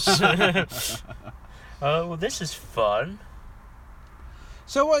twice. Oh, well, this is fun.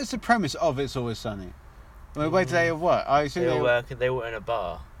 So what is the premise of It's Always Sunny? I mean, where do they work? I assume They were in a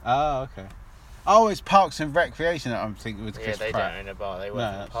bar. Oh, okay. Oh, it's Parks and Recreation that I'm thinking with Chris They Pratt. don't own a bar. They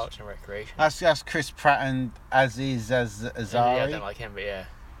work in Parks and Recreation. That's Chris Pratt and Aziz Ansari. Yeah, I don't like him, but yeah.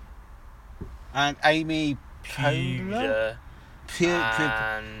 And Amy Poehler.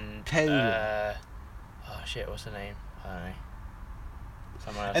 And Poehler. oh shit, what's her name? I don't know.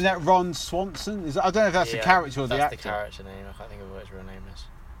 Someone else. And that Ron Swanson? I don't know if that's the character or the actor. That's the character name. I can't think of what his real name is.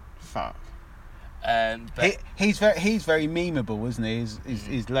 Fuck. But He's very memeable, isn't he?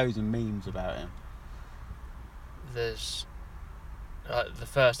 He's loads of memes about him. There's the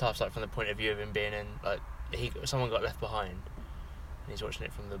first half's like from the point of view of him being in someone got left behind and he's watching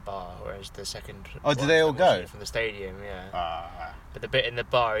it from the bar, whereas the second did they all go from the stadium? Yeah. Ah. But the bit in the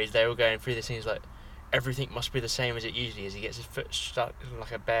bar they're all going through this thing. He's like, everything must be the same as it usually is. He gets his foot stuck in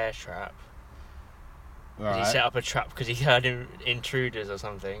like a bear trap. Right. He set up a trap because he heard intruders or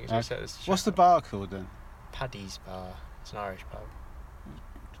something. So what's the bar called then? Paddy's Bar. It's an Irish pub.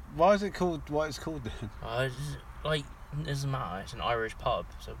 Why is it called what it's called then? It doesn't matter. It's an Irish pub,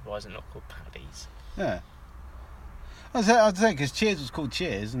 so why is it not called Paddy's? Yeah. I'd say because Cheers was called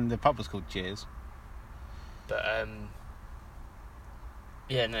Cheers and the pub was called Cheers. But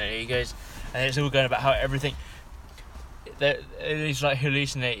yeah, no, he goes, and it's all going about how everything. He's like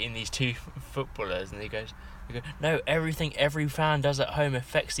hallucinating these 2 footballers, and he goes, no, everything every fan does at home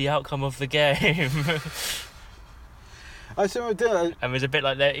affects the outcome of the game. I see what I do. And there's a bit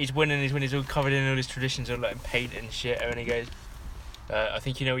like that. He's winning. He's all covered in all his traditions, all like paint and shit. And he goes, I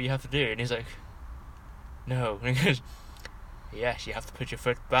think you know what you have to do. And he's like, no. And he goes, yes, you have to put your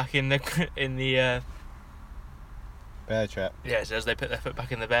foot back in the bear trap. Yeah, so as they put their foot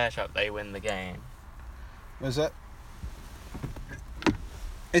back in the bear trap, they win the game. Was it?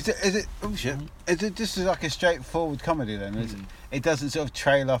 Is it? Oh shit! Is it just like a straightforward comedy then? It doesn't sort of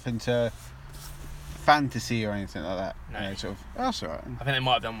trail off into fantasy or anything like that. No, that's alright. I think they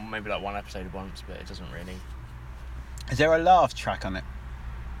might have done maybe like 1 episode once, but it doesn't really. Is there a laugh track on it?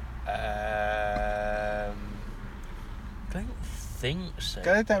 Don't think so.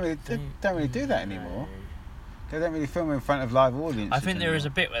 They don't really do that anymore. They don't really film in front of live audiences. I think there is a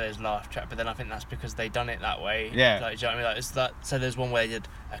bit where there's laugh track, but then I think that's because they done it that way. Yeah. Like, do you know what I mean? Like, it's that. So there's one where they did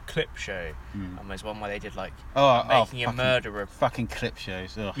a clip show, and there's one where they did like making a murderer. Fucking clip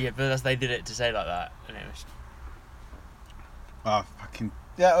shows. Ugh. Yeah, but they did it to say like that, and it was. Oh fucking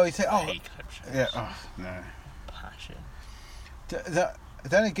yeah! Oh, you say I hate clip shows. Yeah. Oh no. Passion.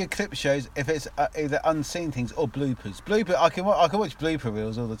 The only good clip shows if it's either unseen things or bloopers. I can watch blooper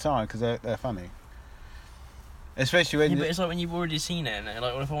reels all the time because they're funny. Especially when but it's like when you've already seen it, and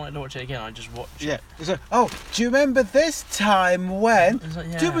like, well, if I wanted to watch it again, I'd just watch it. Yeah. It's like, oh, do you remember this time when? It's like,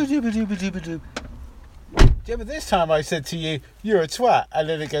 yeah. Do you remember this time I said to you, "You're a twat," and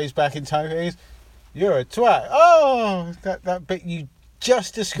then it goes back in time and goes, "You're a twat." Oh, that bit you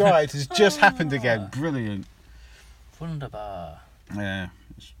just described has just happened again. Brilliant. Wunderbar. Yeah.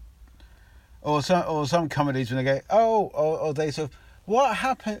 or some comedies when they go, or they sort of, what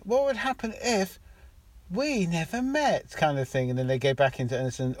would happen if we never met, kind of thing, and then they go back into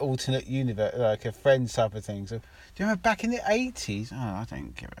an alternate universe, like a Friends type of thing. So, do you remember back in the 80s? Oh, I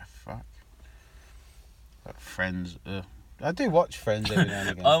don't give a fuck. Like Friends, I do watch Friends every now and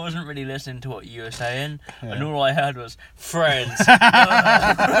again. I wasn't really listening to what you were saying, and all I heard was Friends.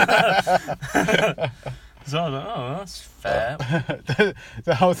 So I was like, oh, that's fair.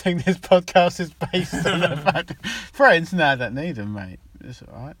 The whole thing, this podcast is based on the fact Friends, no, I don't need them, mate. It's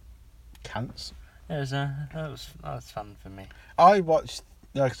alright. Cunts. Yeah, that was fun for me. I watched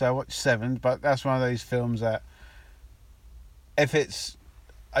 7, but that's one of those films that if it's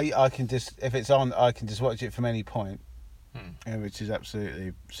I can just, if it's on, I can just watch it from any point, which is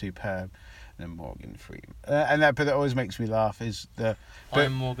absolutely superb. And then Morgan Freeman, but it always makes me laugh is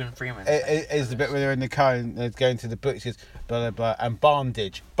I'm Morgan Freeman. Is the bit where they're in the car and they're going to the butchers, blah blah blah, and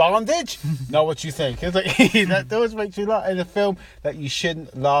bondage. Know what you think? It's like that always makes me laugh in a film that you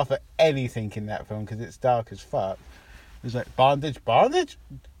shouldn't laugh at anything in that film because it's dark as fuck. It's like bondage.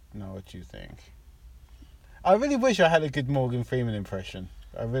 Know what you think? I really wish I had a good Morgan Freeman impression.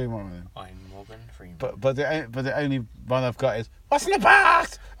 I really want one of them. I'm Morgan Freeman. But the only one I've got is what's in the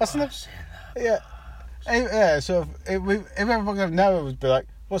box? What's in the yeah. Sort of. If everyone Noah would be like,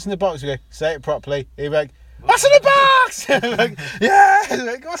 "What's in the box?" We go, "Say it properly." He'd be like, "What's in the box?" like, yeah.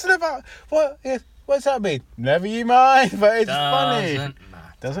 Like, what's in the box? What? Yeah, what's that mean? Never you mind. But it's funny.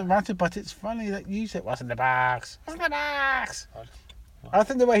 Doesn't matter. But it's funny that you said, "What's in the box? What's in the box?" I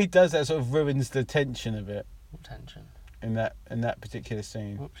think the way he does that sort of ruins the tension of it. What tension? In that particular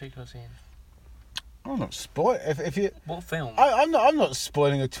scene. What particular scene? I'm not spoiling. If you. What film? I'm not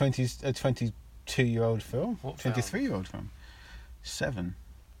spoiling a 22-year-old film. What film? 23-year-old film. 7.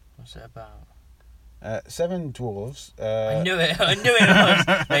 What's it about? 7 dwarves. I knew it was.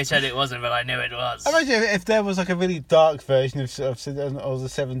 They said it wasn't, but I knew it was. Imagine if there was like a really dark version of all the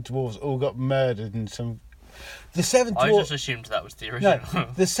 7 dwarves all got murdered and some. The 7 dwarves. I just assumed that was the original. No,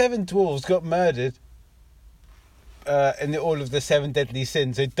 the 7 dwarves got murdered. In all of the 7 deadly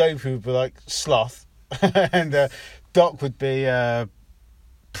sins, so Dopey would be like sloth, and Doc would be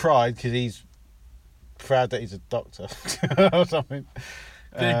pride because he's proud that he's a doctor or something.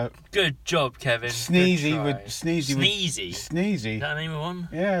 Good job, Kevin. Sneezy would Sneezy. Sneezy. Is that the name of one?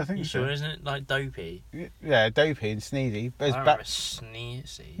 Yeah, I think You so. sure, isn't it? Like Dopey. Yeah, Dopey and Sneezy. But I remember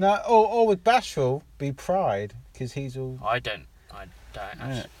Sneezy. No, or would Bashful be pride because he's all. I don't.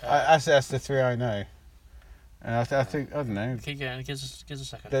 Yeah. That's the 3 I know. And I think, I don't know. Keep going, give us a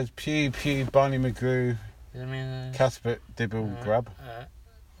second. There's Pew, Barney McGrew, Cuthbert, Dibble, Grub. I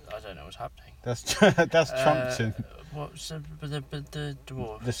don't know what's happening. That's Trumpton. What's the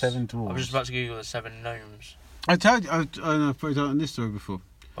dwarfs? The 7 dwarves. I was just about to Google the 7 gnomes. I told you, I've probably done it on this story before.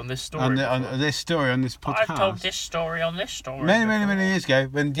 On this story? On this story, on this podcast. I've told this story on this story. Many years ago,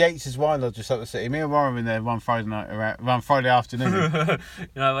 when Yates's Wine Lodge was up the city, me and Warren were in there one Friday afternoon.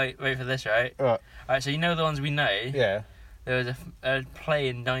 Wait for this, right? Right. Alright, so you know the ones we know? Yeah. There was a play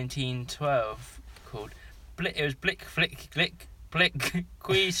in 1912 called It was Blick, Flick, Glick, Blick,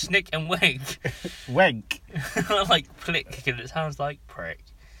 Quee, Snick and Wink. Wank. I like Plick because it sounds like prick.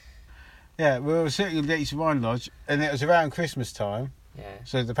 Yeah, we were sitting in Yates's Wine Lodge, and it was around Christmas time. Yeah.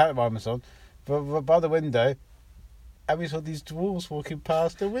 So the pantomime was on. But by the window, and we saw these dwarves walking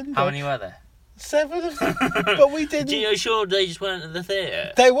past the window. How many were there? 7 of them. But we didn't. Do you know sure they just weren't at the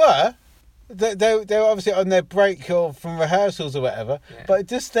theatre? They were. They were obviously on their break or from rehearsals or whatever. Yeah. But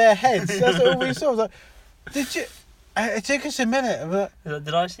just their heads. That's all we saw. I was like, did you? It took us a minute. But,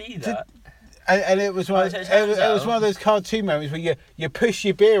 did I see that? And it was one. It was one of those cartoon moments where you push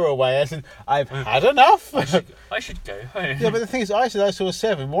your beer away. I said, "I've had enough." I should go home. Yeah, but the thing is, I said I saw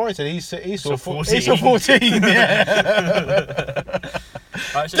 7. Warren said he saw 14. He saw 14. Yeah.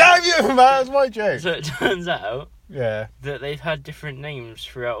 Right, so damn you, man! That's my joke. So it turns out, yeah, that they've had different names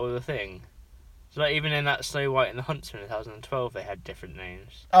throughout all the thing. So like even in that Snow White and the Huntsman in 2012, they had different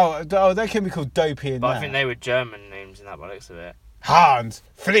names. Oh, they can be called Dopey and but I think they were German names in that by the looks of it. Hans,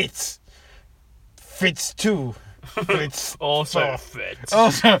 Fritz 2, Fritz. Also Fritz.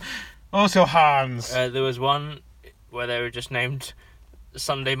 Also Hans. There was one where they were just named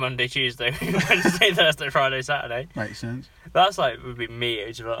Sunday, Monday, Tuesday, Wednesday, Thursday, Friday, Saturday. Makes sense. That's like would be me.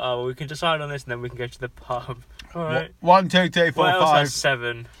 It's like, oh, well, we can decide on this, and then we can go to the pub. All right. 1, 2, 3, 4, 5.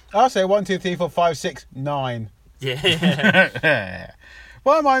 7. I'll say 1, 2, 3, 4, 5, 6, 9. Yeah.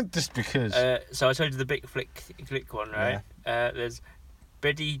 Why am I just because? So I told you the big flick one, right? Yeah. There's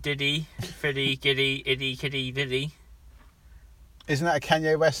Biddy, Diddy, Fiddy, Giddy, Iddy, Kiddy, Diddy. Isn't that a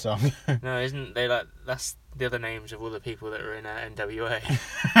Kanye West song? No, isn't they like that's the other names of all the people that are in NWA?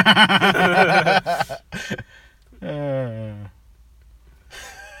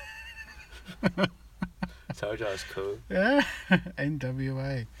 Told you I was cool. Yeah,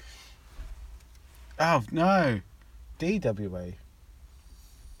 NWA. Oh no, DWA.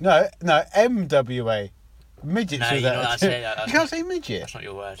 No, MWA. Midgets. No, with you're that. not allowed to say that. You can't say midget. That's not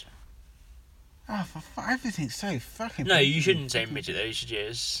your word. Oh, everything's so fucking. No, you shouldn't say midget though. You should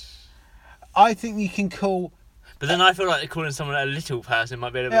just. I think you can call. But then I feel like calling someone a little person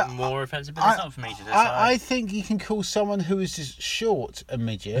might be a little bit more offensive. But it's not for me to decide. I think you can call someone who is just short a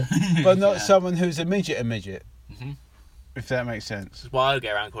midget, but not someone who's a midget. Mm-hmm. If that makes sense. That's why I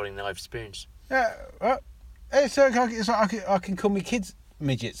go around calling them knife spoons. Yeah, well, it's like I can call me kids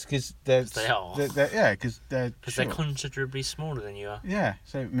midgets because they're because they're considerably smaller than you are. Yeah,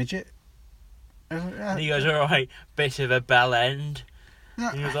 so midget. And you guys are alright, bit of a bell end. No,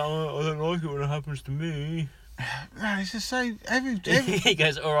 and he was like, oh, I don't like it when it happens to me. No, it's just so every He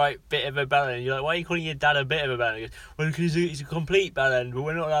goes, alright, bit of a bell end. You're like, why are you calling your dad a bit of a bell end? He goes, well, because he's a complete bell end, but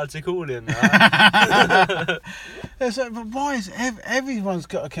we're not allowed to call him that. It's like, but why is everyone's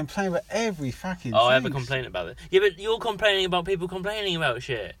got to complain about every fucking thing? I have a complaint about it. Yeah, but you're complaining about people complaining about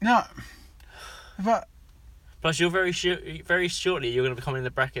shit. No, but plus you're very shortly you're going to become in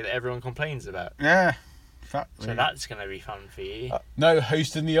the bracket that everyone complains about. Yeah. Fuck so me. that's going to be fun for you. No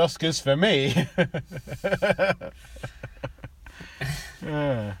hosting the Oscars for me.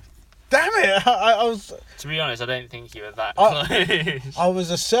 Damn it! I was. To be honest, I don't think you were that close. I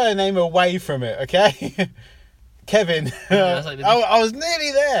was a surname away from it. Okay, Kevin. Yeah, like I was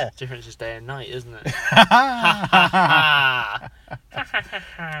nearly there. Difference is day and night, isn't it? Yeah,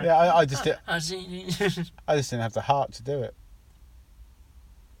 I just didn't have the heart to do it.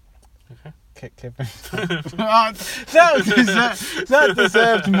 Okay. Kevin. that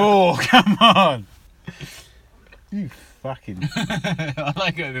deserved more. Come on. You fucking. I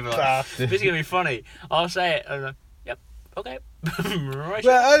like it. Like, this is gonna be funny. I'll say it. And yep. Okay. Right.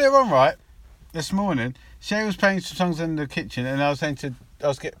 Well, earlier on, right, this morning, Shay was playing some songs in the kitchen, and I was saying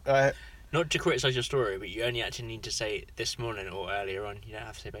not to criticise your story, but you only actually need to say it this morning or earlier on. You don't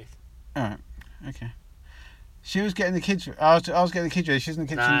have to say both. All right. Okay. She was getting the kids. I was getting the kids ready. She was in the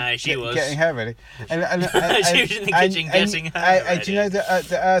kitchen. Nah, she was getting her ready. And she was in the kitchen getting her ready. Do you know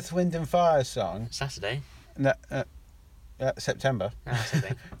the Earth, Wind and Fire song? Saturday. No, September.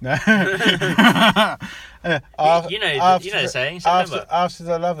 Saturday. No. You know the saying. September. After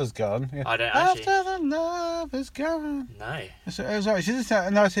the lover's gone. Yeah. I don't actually. After the lover's gone. No. So it was alright. She just said,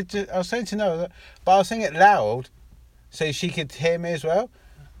 and I was saying to Noah, but I was saying it loud, so she could hear me as well.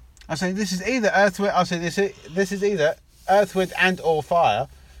 I say this is either Earth, Wind. I say this is either Earth, Wind and or Fire.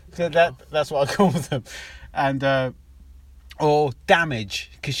 So that's what I call them, and or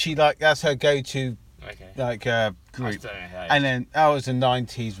Damage because she that's her go-to group. And then that was a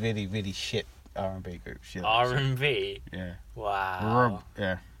 '90s really really shit R&B group. R&B. Yeah. Wow.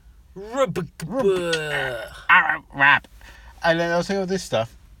 Yeah. Rap. And then I was saying all this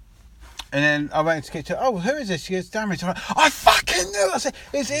stuff. And then I went into the kitchen. Oh, who is this? She goes, Damage. I'm like, I fucking knew. I said,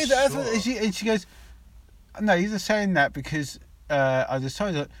 it's either Earth, and she goes, no, you're just saying that because I just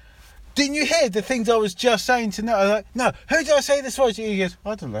told her. Didn't you hear the things I was just saying to know? I was like, no, who did I say this was? He goes,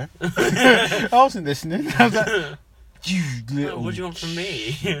 I don't know. I wasn't listening. I was like, you little. What do you want from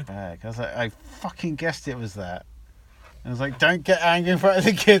me? Bag. I was like, I fucking guessed it was that. I was like, don't get angry in front of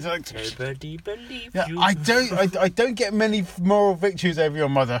the kids. Like, nobody believe yeah, you. I don't get many moral victories over your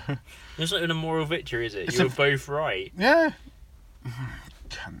mother. It's not even a moral victory, is it? You were both right. Yeah.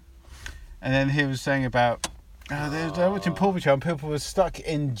 And then he was saying about they're watching Paw Patrol and people were stuck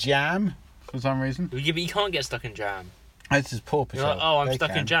in jam for some reason. Yeah, but you can't get stuck in jam. This is Paw Patrol. You're like, oh, I'm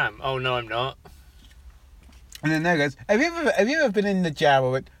stuck in jam. Oh no, I'm not. And then there goes, have you ever been in the jam? I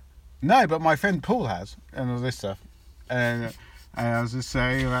went, no, but my friend Paul has, and all this stuff. And I was just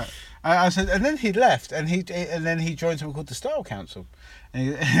saying that. I said, and then he left, and then he joined something called the Style Council.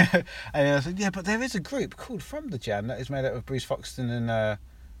 And I said, yeah, but there is a group called From the Jam that is made up of Bruce Foxton and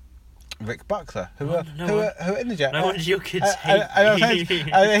Rick Buckler, who are in the jam. No wonder your kids hate you.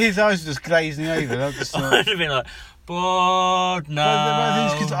 And his eyes were just glazing over. I would have been like, bored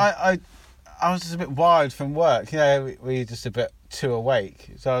now. Because I was just a bit wired from work. You know, we were just a bit too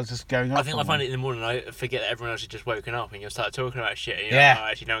awake, so I was just going up. I think I find it in the morning. I forget that everyone else has just woken up, and you'll start talking about shit. And you're like, oh,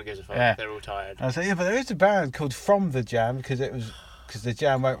 actually, no one gives a fuck. Yeah. They're all tired. I was like, yeah, but there is a band called From the Jam because the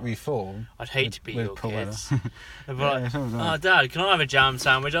jam won't reform. I'd hate to be your kids. But oh, Dad, can I have a jam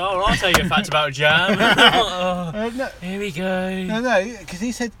sandwich? Oh, I'll tell you a fact about jam. No, here we go. No, because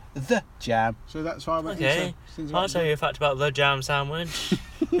he said the jam. So that's why I went Okay, into things I'll about tell you a fact about the jam sandwich.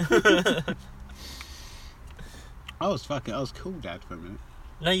 I was cool, Dad, for a minute.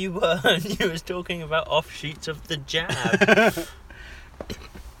 No, you weren't. You was talking about offshoots of the jam.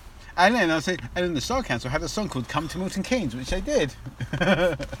 And then the Star Council had a song called "Come to Milton Keynes," which they did.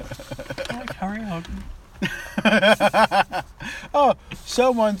 Carry on. Oh,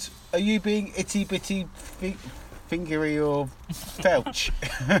 are you being itty bitty fingery or felch?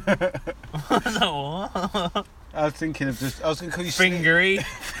 What? I was thinking of just. I was going to call you Fingery.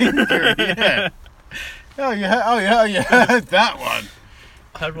 Fingery, yeah. Oh, you heard that one.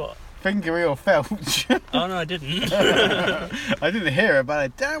 Heard what? Fingery or felch. Oh no, I didn't. I didn't hear it, but I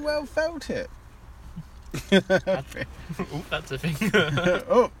damn well felt it. Oh, that's a finger.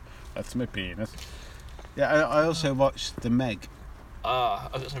 Oh, that's my penis. Yeah, I also watched The Meg.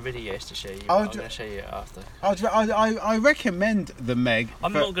 I've got some videos to show you. Oh, I'm going to show you it after. I recommend The Meg.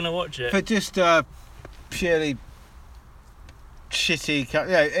 I'm not going to watch it. For just purely shitty.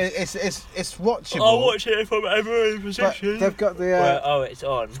 Yeah, it's watchable. I'll watch it if I'm ever in possession. But they've got the. Well, it's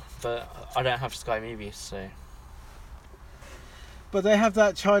on, but I don't have Sky Movies, so. But they have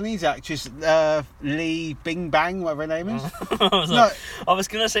that Chinese actress, Li Bing Bang, whatever her name is. I was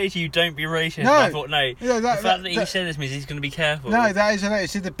going to say to you, don't be racist. No. But I thought, no. Yeah, The fact that you said this means he's going to be careful. No, that is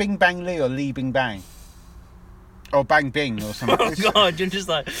it's either Bing Bang Li or Li Bing Bang. Or Bang Bing or something. Oh, God, you're just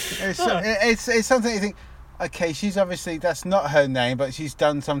like. It's something you think, okay, she's obviously, that's not her name, but she's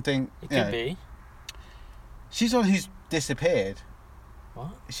done something. It could be. She's one who's disappeared.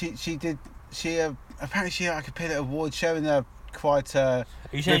 What? Apparently she appeared at a award show in a quite Are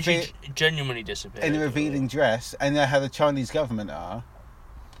you saying she genuinely disappeared? in a revealing dress, and how the Chinese government are.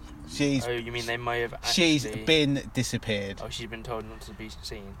 Oh, you mean they may have actually... She's been disappeared. Oh, she's been told not to be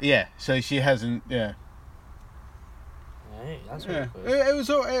seen. Yeah, so she hasn't. Yeah. Hey, that's really cool. It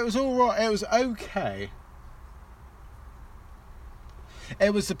was all right. It was okay.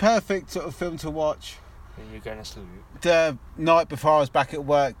 It was the perfect sort of film to watch. When you're going to sleep. The night before I was back at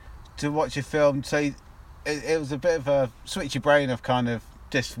work to watch a film, so it was a bit of a switch your brain of kind of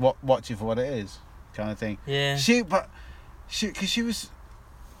just watch it for what it is, kind of thing. Yeah. Because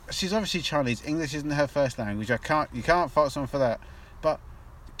she's obviously Chinese. English isn't her first language. You can't fault someone for that. But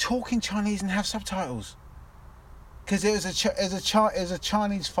talking Chinese and have subtitles. Because it was a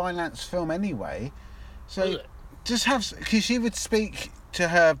Chinese finance film anyway, so just have, because she would speak to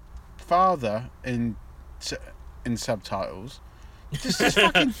her father in subtitles. Just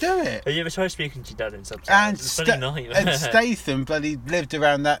fucking do it. Have you ever tried speaking to your dad in subtitles? And Statham bloody lived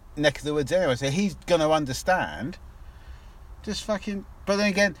around that neck of the woods anyway, so he's gonna understand. Just fucking. But then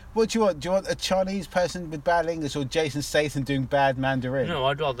again, what do you want? Do you want a Chinese person with bad English or Jason Statham doing bad Mandarin? No,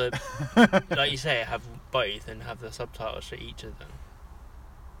 I'd rather, like you say, have both and have the subtitles for each of them.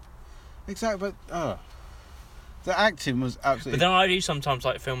 Exactly, but the acting was absolutely. But then I do sometimes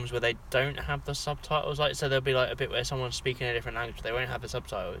like films where they don't have the subtitles, like so there'll be like a bit where someone's speaking a different language, but they won't have the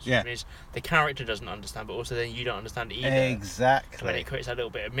subtitles. Yeah. Which means the character doesn't understand, but also then you don't understand it either. Exactly. So then it creates a little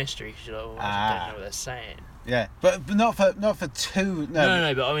bit of mystery because you're like, I don't know what they're saying. Yeah, but not for two.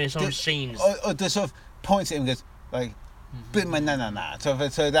 No, but I mean some scenes. Or the sort of points at him and goes like, nah.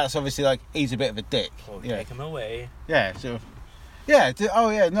 So that's obviously like he's a bit of a dick. Or take him away. Yeah, sort of. Yeah.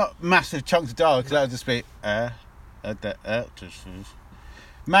 Not massive chunks of dialogue, because that would just be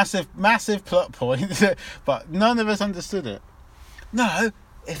massive plot point, but none of us understood it. No.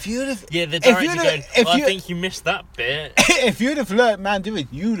 If you'd have... Yeah, the director going, I think you missed that bit. If you'd have learnt Mandarin,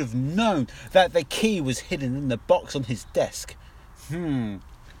 you'd have known that the key was hidden in the box on his desk.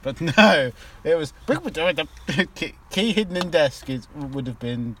 But no, it was... Key hidden in desk would have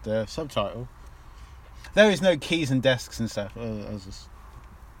been the subtitle. There is no keys and desks and stuff.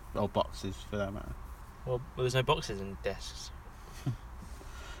 Or boxes, for that matter. Well, there's no boxes in desks.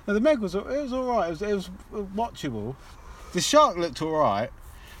 No, the Meg was alright. It was watchable. The shark looked alright.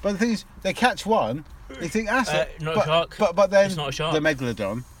 But the thing is, they catch one, they think that's it. Not a shark. But then It's not a shark. the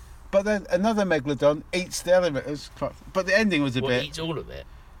megalodon. But then another megalodon eats the other. But the ending was a bit. Eats all of it.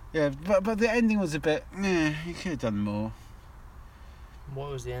 Yeah, but the ending was a bit. You could have done more.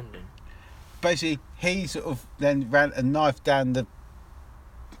 What was the ending? Basically, he sort of then ran a knife down the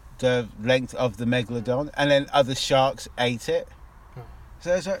length of the megalodon, and then other sharks ate it.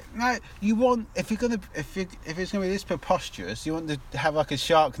 So it's like, no, you want, if it's gonna be this preposterous, you want to have like a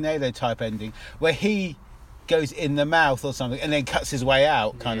Sharknado type ending where he goes in the mouth or something and then cuts his way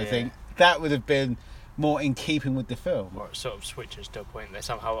out, kind of thing. That would have been more in keeping with the film. Or it sort of switches to a point that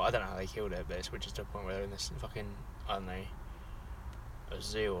somehow, I don't know how they killed it, but it switches to a point where they're in this fucking, I don't know, a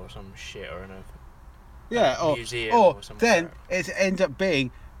zoo or some shit, or in a museum or something. Then it ends up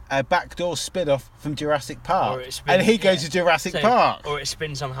being a backdoor spin-off from Jurassic Park, Or it spins- and he goes yeah. to Jurassic So- Park. Or it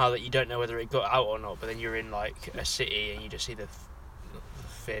spins somehow that you don't know whether it got out or not, but then you're in like a city and you just see the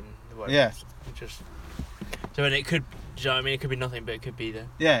fin. Whatever. Yeah. It just. So and it could. Do you know what I mean? It could be nothing, but it could be there.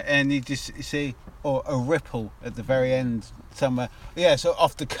 Yeah, and you just see or a ripple at the very end somewhere. Yeah, so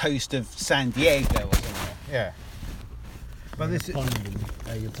off the coast of San Diego or somewhere. Yeah. But this is.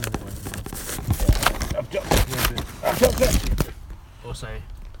 I've dropped it. Also,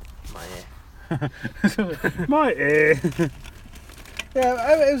 my ear. My ear.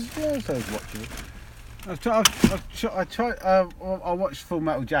 Yeah, it was watching it. I watched Full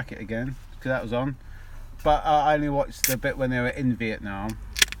Metal Jacket again because that was on, but I only watched the bit when they were in Vietnam.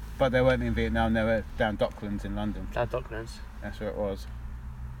 But they weren't in Vietnam; they were down Docklands in London. Down Docklands. That's where it was.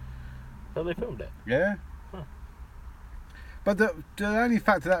 So they filmed it. Yeah. Huh. But the only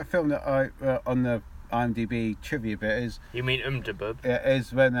fact of that film that I on the IMDb trivia bit is You mean Umdabub?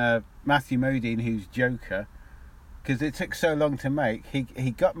 is when Matthew Modine, who's Joker, because it took so long to make,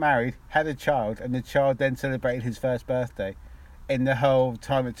 he got married, had a child, and the child then celebrated his first birthday in the whole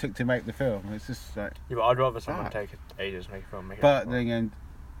time it took to make the film. It's just like. Yeah, but I'd rather someone take ages to make a film. But then again,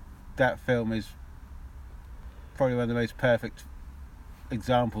 that film is probably one of the most perfect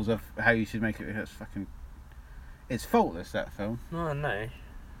examples of how you should make it. It's faultless, that film. No, no.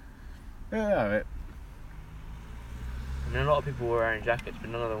 Yeah, I mean, a lot of people were wearing jackets, but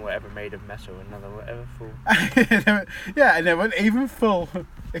none of them were ever made of metal, and none of them were ever full. yeah, and they weren't even full.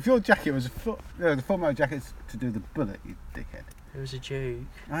 If your jacket was full, the Full Metal Jacket's to do the bullet, you dickhead. It was a joke.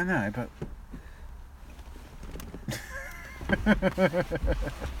 I know, but.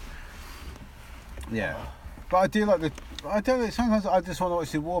 Yeah, but I do like the. I don't know. Sometimes I just want to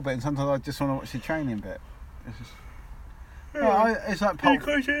watch the war bit, and sometimes I just want to watch the training bit. It's just. It's like Can you Pulp.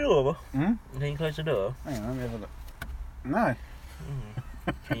 close the door? Hmm? Can you close the door? Hang on, let me have a look. No.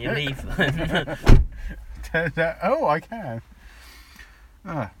 Can you leave? Oh, I can.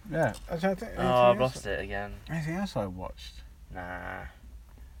 Yeah. Oh, I've lost it again. Anything else I watched? Nah.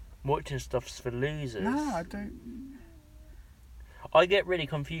 Watching stuff's for losers. No, I don't. I get really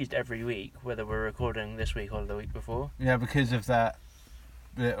confused every week whether we're recording this week or the week before. Yeah, because of that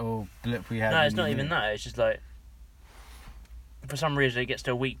little blip we had. No, it's not even that. It's just like, for some reason it gets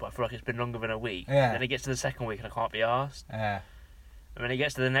to a week, but I feel like it's been longer than a week. Yeah. Then it gets to the second week and I can't be asked. Yeah. And then it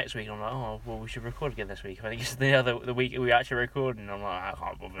gets to the next week and I'm like, oh, well, we should record again this week. And then it gets to the week we actually record and I'm like, I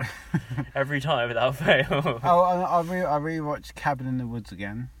can't bother. Every time without fail. Oh, I rewatched Cabin in the Woods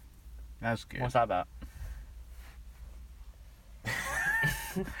again. That's good. What's that about?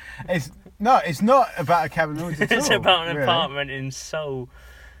 It's not about a cabin in the woods at It's all, about an really. apartment in Seoul.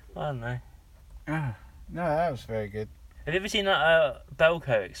 I don't know. No, that was very good. Have you ever seen that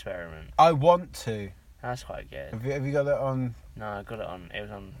Belko experiment? I want to. That's quite good. Have you got it on? No, I got it on. It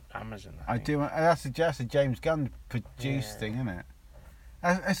was on Amazon. I think. do. That's a James Gunn produced Yeah. thing, isn't it?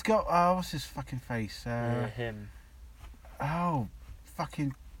 It's got what's his fucking face? Yeah, him. Oh,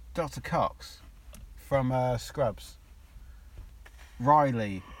 fucking Dr. Cox from Scrubs.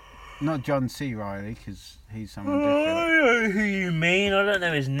 Riley, not John C. Riley, because he's someone different. I know who you mean. I don't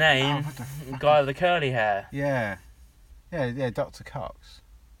know his name. Oh, what the The fuck guy with the curly hair. Yeah, Dr. Cox.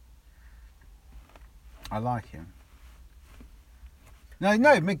 I like him. No,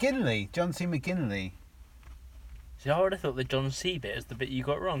 McGinley, John C. McGinley. See, I would have thought the John C bit is the bit you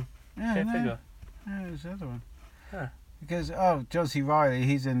got wrong. Yeah, Go no. figure. No, there's the other one. Huh. Because John C. Riley,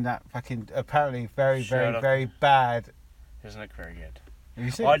 he's in that fucking apparently very, Shut very, up. very bad. Doesn't look very good. Have you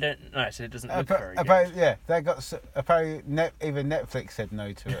seen? I don't know. So it doesn't look very good. Apparently, yeah, they got apparently even Netflix said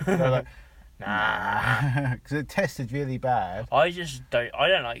no to it. They're like, Nah. because it tested really bad. I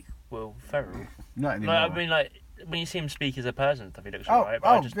don't like Will Ferrell. Not anymore. Like, I mean, like when you see him speak as a person and stuff, he looks oh, alright. But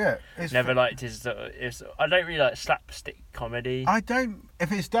I just yeah. It's never liked his. I don't really like slapstick comedy. I don't.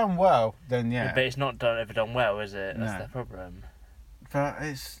 If it's done well, then yeah. But it's not ever done well, is it? That's No. the problem. But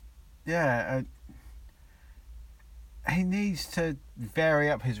it's he needs to vary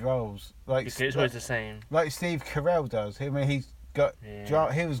up his roles, Because it's always the same. like Steve Carell does. I mean, he's got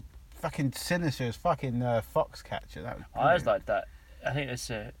Yeah. he was fucking sinister as fucking Foxcatcher. That was. I always brilliant. liked that. I think it's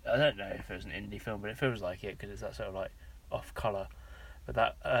I don't know if it was an indie film, but it feels like it because it's that sort of like off colour. But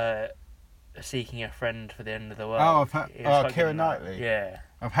that Seeking a Friend for the End of the World. Oh, I've heard- it was Keira fucking, Knightley? Yeah,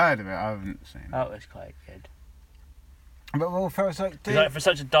 I've heard of it. I haven't seen it. that was quite good. But Will Ferrell's like, Because like, for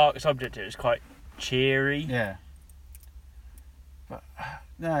such a dark subject, it was quite cheery. yeah. But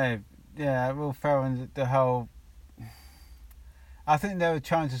no, yeah, Will Ferrell and the whole. I think they were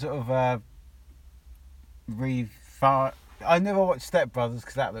trying to sort of I never watched Step Brothers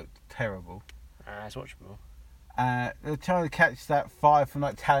because that looked terrible. It's watchable. They're trying to catch that fire from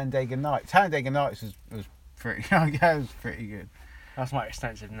like Talladega Nights. Talladega Nights was pretty. Yeah, it was pretty good. That's my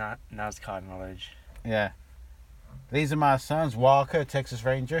extensive NASCAR knowledge. Yeah. These are my sons, Walker, Texas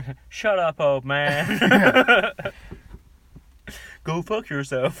Ranger. Shut up, old man. Go fuck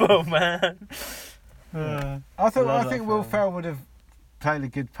yourself, old man. I think Will Ferrell would have played a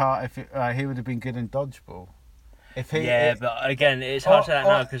good part if he would have been good in Dodgeball. But again, it's hard to say that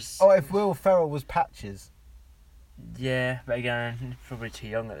now because. Or if Will Ferrell was Patches. Yeah, but again, he's probably too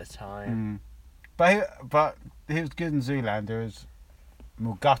young at the time. But he was good in Zoolander as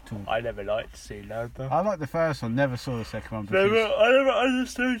Mugatu. I never liked Zoolander. I liked the first one. Never saw the second one I because never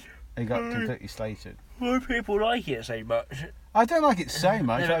understood he got completely slated. why people like it so much. I don't like it so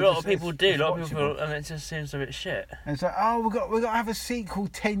much. A lot of people do. A lot of people, and it just seems a bit shit. And it's like, oh, we got to have a sequel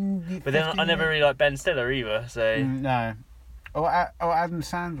 10. But then I never really liked Ben Stiller either. So no, or Adam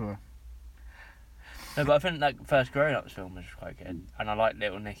Sandler. no, but I think that first Grown Ups film was quite good, and I like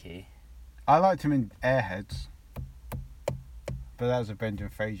Little Nicky. I liked him in Airheads, but that was a Brendan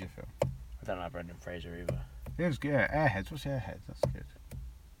Fraser film. I don't like Brendan Fraser either. It was good. Yeah, Airheads. What's Airheads? That's good.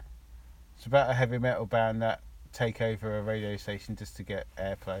 It's about a heavy metal band that take over a radio station just to get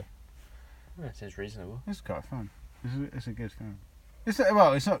airplay. Yeah, it seems reasonable. It's quite fun. It's a good film. It's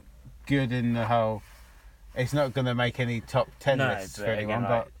not good in the whole. It's not going to make any top 10 lists for anyone,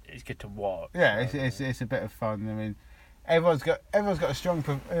 but it's good to watch. Yeah, it's a bit of fun. I mean, everyone's got a strong.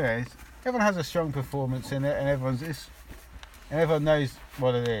 Everyone has a strong performance in it, and everyone knows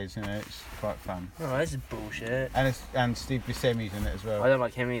what it is. You know, it's quite fun. Oh, this is bullshit. And Steve Buscemi's in it as well. I don't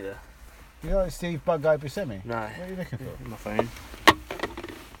like him either. You like Steve Bug Guy Buscemi? No. What are you looking for? My phone.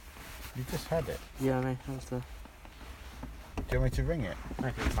 You just had it. Yeah, I know. That's the. Do you want me to ring it? No,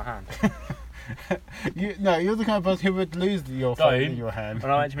 'cause it's my hand. You're the kind of person who would lose your phone in your hand.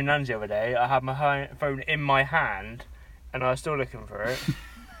 When I went to my nan's the other day, I had my phone in my hand, and I was still looking for it.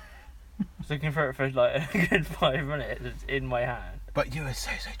 I was looking for it for like a good 5 minutes. It's in my hand. But you were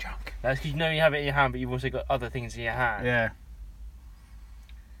so drunk. That's because you know you have it in your hand, but you've also got other things in your hand. Yeah.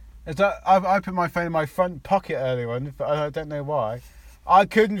 It's like, I put my phone in my front pocket earlier on, but I don't know why. I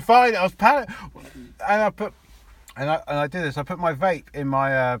couldn't find it. I was panicked, and I did this. I put my vape in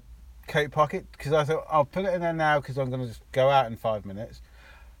my coat pocket because I thought I'll put it in there now because I'm going to just go out in 5 minutes.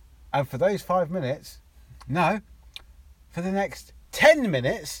 And for those 5 minutes, for the next 10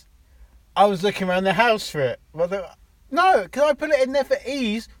 minutes, I was looking around the house for it. No, because I put it in there for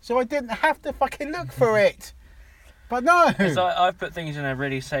ease, so I didn't have to fucking look for it. But no. It's like I've put things in a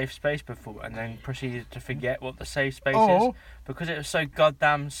really safe space before and then proceeded to forget what the safe space is. Because it was so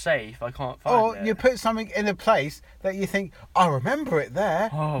goddamn safe, I can't find it. Or you put something in a place that you think, I remember it there.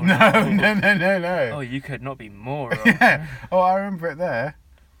 Oh, no. Oh, you could not be more wrong. Yeah. Oh, I remember it there.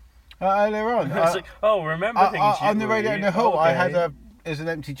 Earlier on. It's like, remember things on the radio in the hall, okay. I had an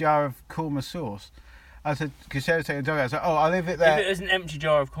empty jar of Korma sauce. I said, because Sarah was taking a dog out, I said, I'll leave it there. If it was an empty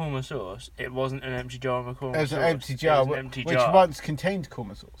jar of Korma sauce, it wasn't an empty jar of Korma sauce. It was an empty jar, which once contained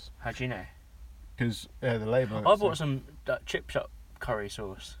Korma sauce. How do you know? Because, the label. I bought some chip shop curry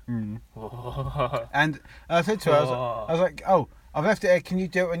sauce. Mm. And I said to her, I was like, I've left it here, can you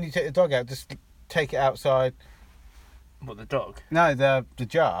do it when you take the dog out? Just take it outside. What, the dog? No, the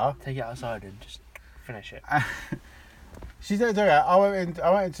jar. Take it outside and just finish it. She took the dog out. I went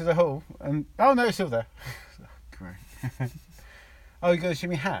into the hall and no, it's still there. Great. You got to show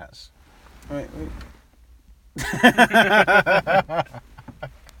me hats. Wait.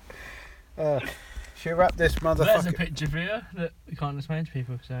 Should we wrap this motherfucker? There's a picture for you that we can't explain to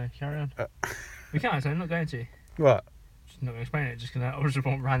people, so carry on. We can't, so I'm not going to. What? Just not going to explain it, just going to. I just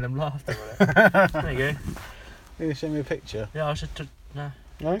want random laughter with it. There you go. You show me a picture. Yeah, I should. No.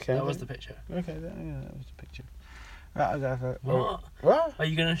 Okay. That was the picture. Okay, that was the picture. Right, What? What? Are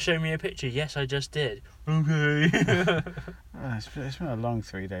you going to show me a picture? Yes, I just did. Okay. It's been a long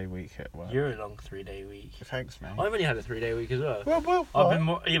 3-day week at work. You're a long 3-day week. Thanks, mate. I've only had a 3-day week as well. Well, I've been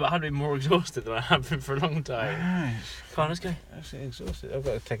more. Yeah, but I had been more exhausted than I have been for a long time. Nice. Come on, let's go. Absolutely exhausted. I've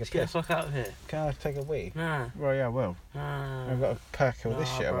got to take a Let's get the piss. fuck out of here. Can I take a wee? Nah. Well, yeah, I will. Nah. I've got to pack all this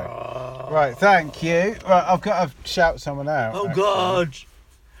shit away. Bro. Right, thank you. Right, I've got to shout someone out. Oh actually. God.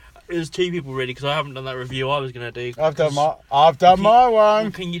 There's 2 people really because I haven't done that review I was gonna do. I've done my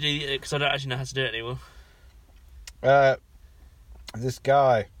one. Can you do it? Because I don't actually know how to do it anymore. This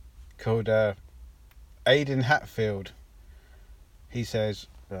guy called Aidan Hatfield. He says,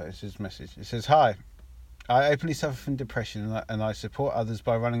 it's his message. It says, "Hi, I openly suffer from depression and I support others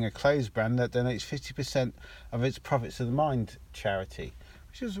by running a clothes brand that donates 50% of its profits to the Mind charity,"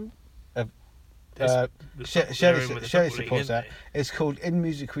 which is Shelley supports that. It's called In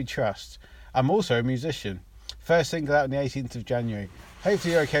Music We Trust. I'm also a musician. First single out on the 18th of January.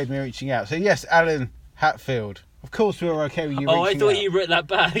 Hopefully you're okay with me reaching out. So yes, Alan Hatfield. Of course we were okay with you reaching out. Oh, I thought you read that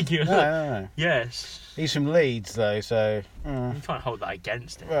back. No. Yes. He's from Leeds though, so... You can't hold that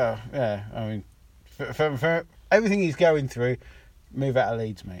against him. Well, yeah, I mean, for everything he's going through, move out of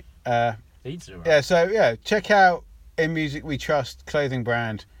Leeds, mate. Leeds are right. Yeah, so, yeah, check out In Music We Trust clothing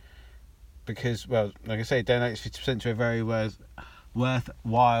brand because, well, like I say, donates 50% to a very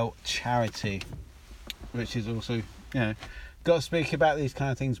worthwhile charity, which is also, you know, got to speak about these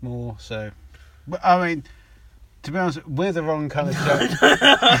kind of things more, so... But, I mean... To be honest, we're the wrong kind of show. Is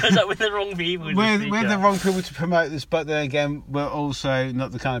that with the wrong people? We're the wrong people to promote this, but then again, we're also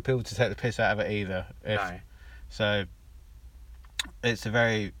not the kind of people to take the piss out of it either. No. So, it's a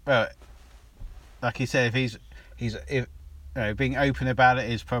very well, like he said, if being open about it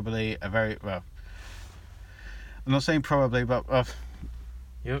is probably a very well. I'm not saying probably, but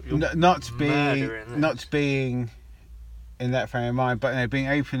You're not being in that frame of mind, but you know, being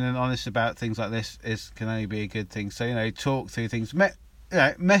open and honest about things like this can only be a good thing. So, you know, talk through things.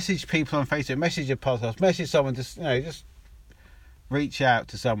 Message people on Facebook, message a podcast, message someone. Just reach out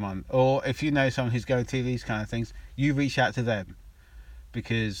to someone, or if you know someone who's going through these kind of things, you reach out to them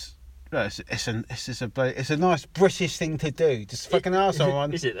because it's a nice British thing to do. Just fucking ask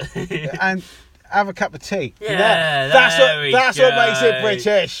someone. Is it? And have a cup of tea. Yeah, that's what makes it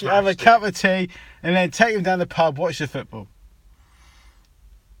British. Have a cup of tea and then take them down the pub, watch the football.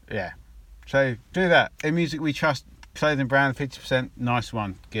 Yeah. So do that. In Music We Trust clothing brand, 50%, nice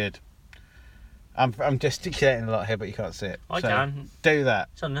one, good. I'm gesticulating a lot here, but you can't see it. I can. Do that.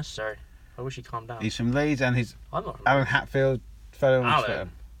 It's unnecessary. I wish he'd calm down. He's from Leeds and he's I'm not. Alan Hatfield. Fellow on Twitter.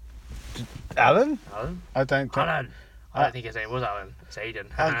 Alan? I don't. Alan. I don't think his name was Alan. It's Aiden.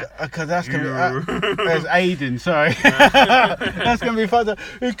 Because that's going to be... There's Aiden, sorry. That's going to be fun.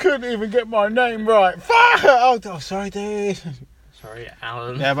 He couldn't even get my name right. Fuck! Oh, sorry, dude. Sorry,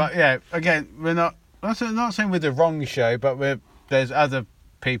 Alan. Yeah, but yeah, again, we're not saying we're the wrong show, but there's other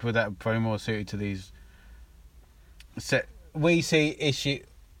people that are probably more suited to these. So we see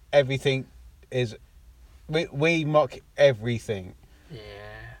everything is... We mock everything. Yeah.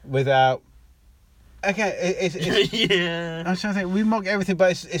 Without... Okay, it's yeah. I'm trying to think. We mock everything,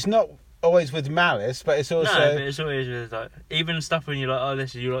 but it's not always with malice. But it's also no, but it's always with like even stuff when you're like, oh,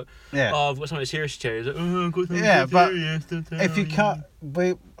 this is you're like, yeah. Oh, I've got something serious to tell you. Like, oh, I've got something but serious to if you tell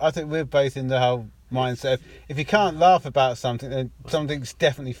can't, I think we're both in the whole mindset. If you can't laugh about something, then something's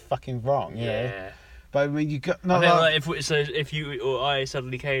definitely fucking wrong. You know? But I mean, you got not. I think if you or I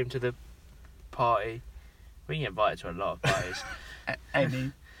suddenly came to the party, we can get invited to a lot of parties.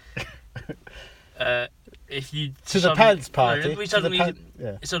 Any. If you to the pants party, if we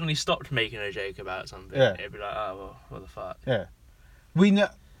suddenly stopped making a joke about something, it'd be like, oh well, what the fuck? Yeah, we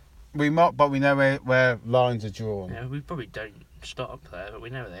mock, but we know where lines are drawn. Yeah, we probably don't stop there, but we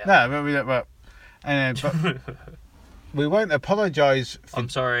know where they are. No, but we don't. But we won't apologise. I'm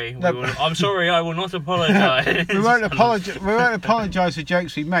sorry. I'm sorry. I will not apologise. We won't apologise. We won't apologise for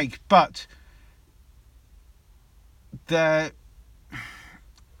jokes we make, but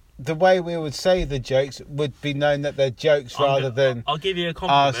the way we would say the jokes would be known that they're jokes rather than I'll give you a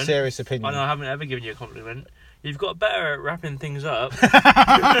compliment. Our serious opinion. I know I haven't ever given you a compliment. You've got better at wrapping things up. Oh,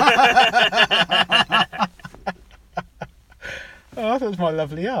 I thought it was my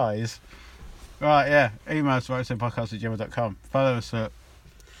lovely eyes. Right, yeah. Email us rightsamepodcast@gmail.com. Follow us at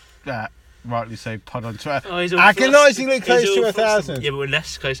rightly say pod on Twitter. Oh, agonisingly close to 1,000. Yeah, but we're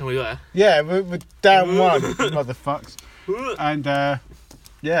less close than we were. Yeah, we're down one, motherfucks. And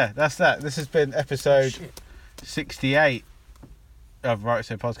yeah, that's that. This has been episode 68 of Right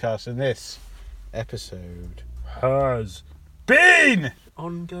So Podcast, and this episode has been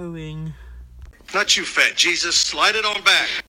ongoing. Not you, fat Jesus. Slide it on back.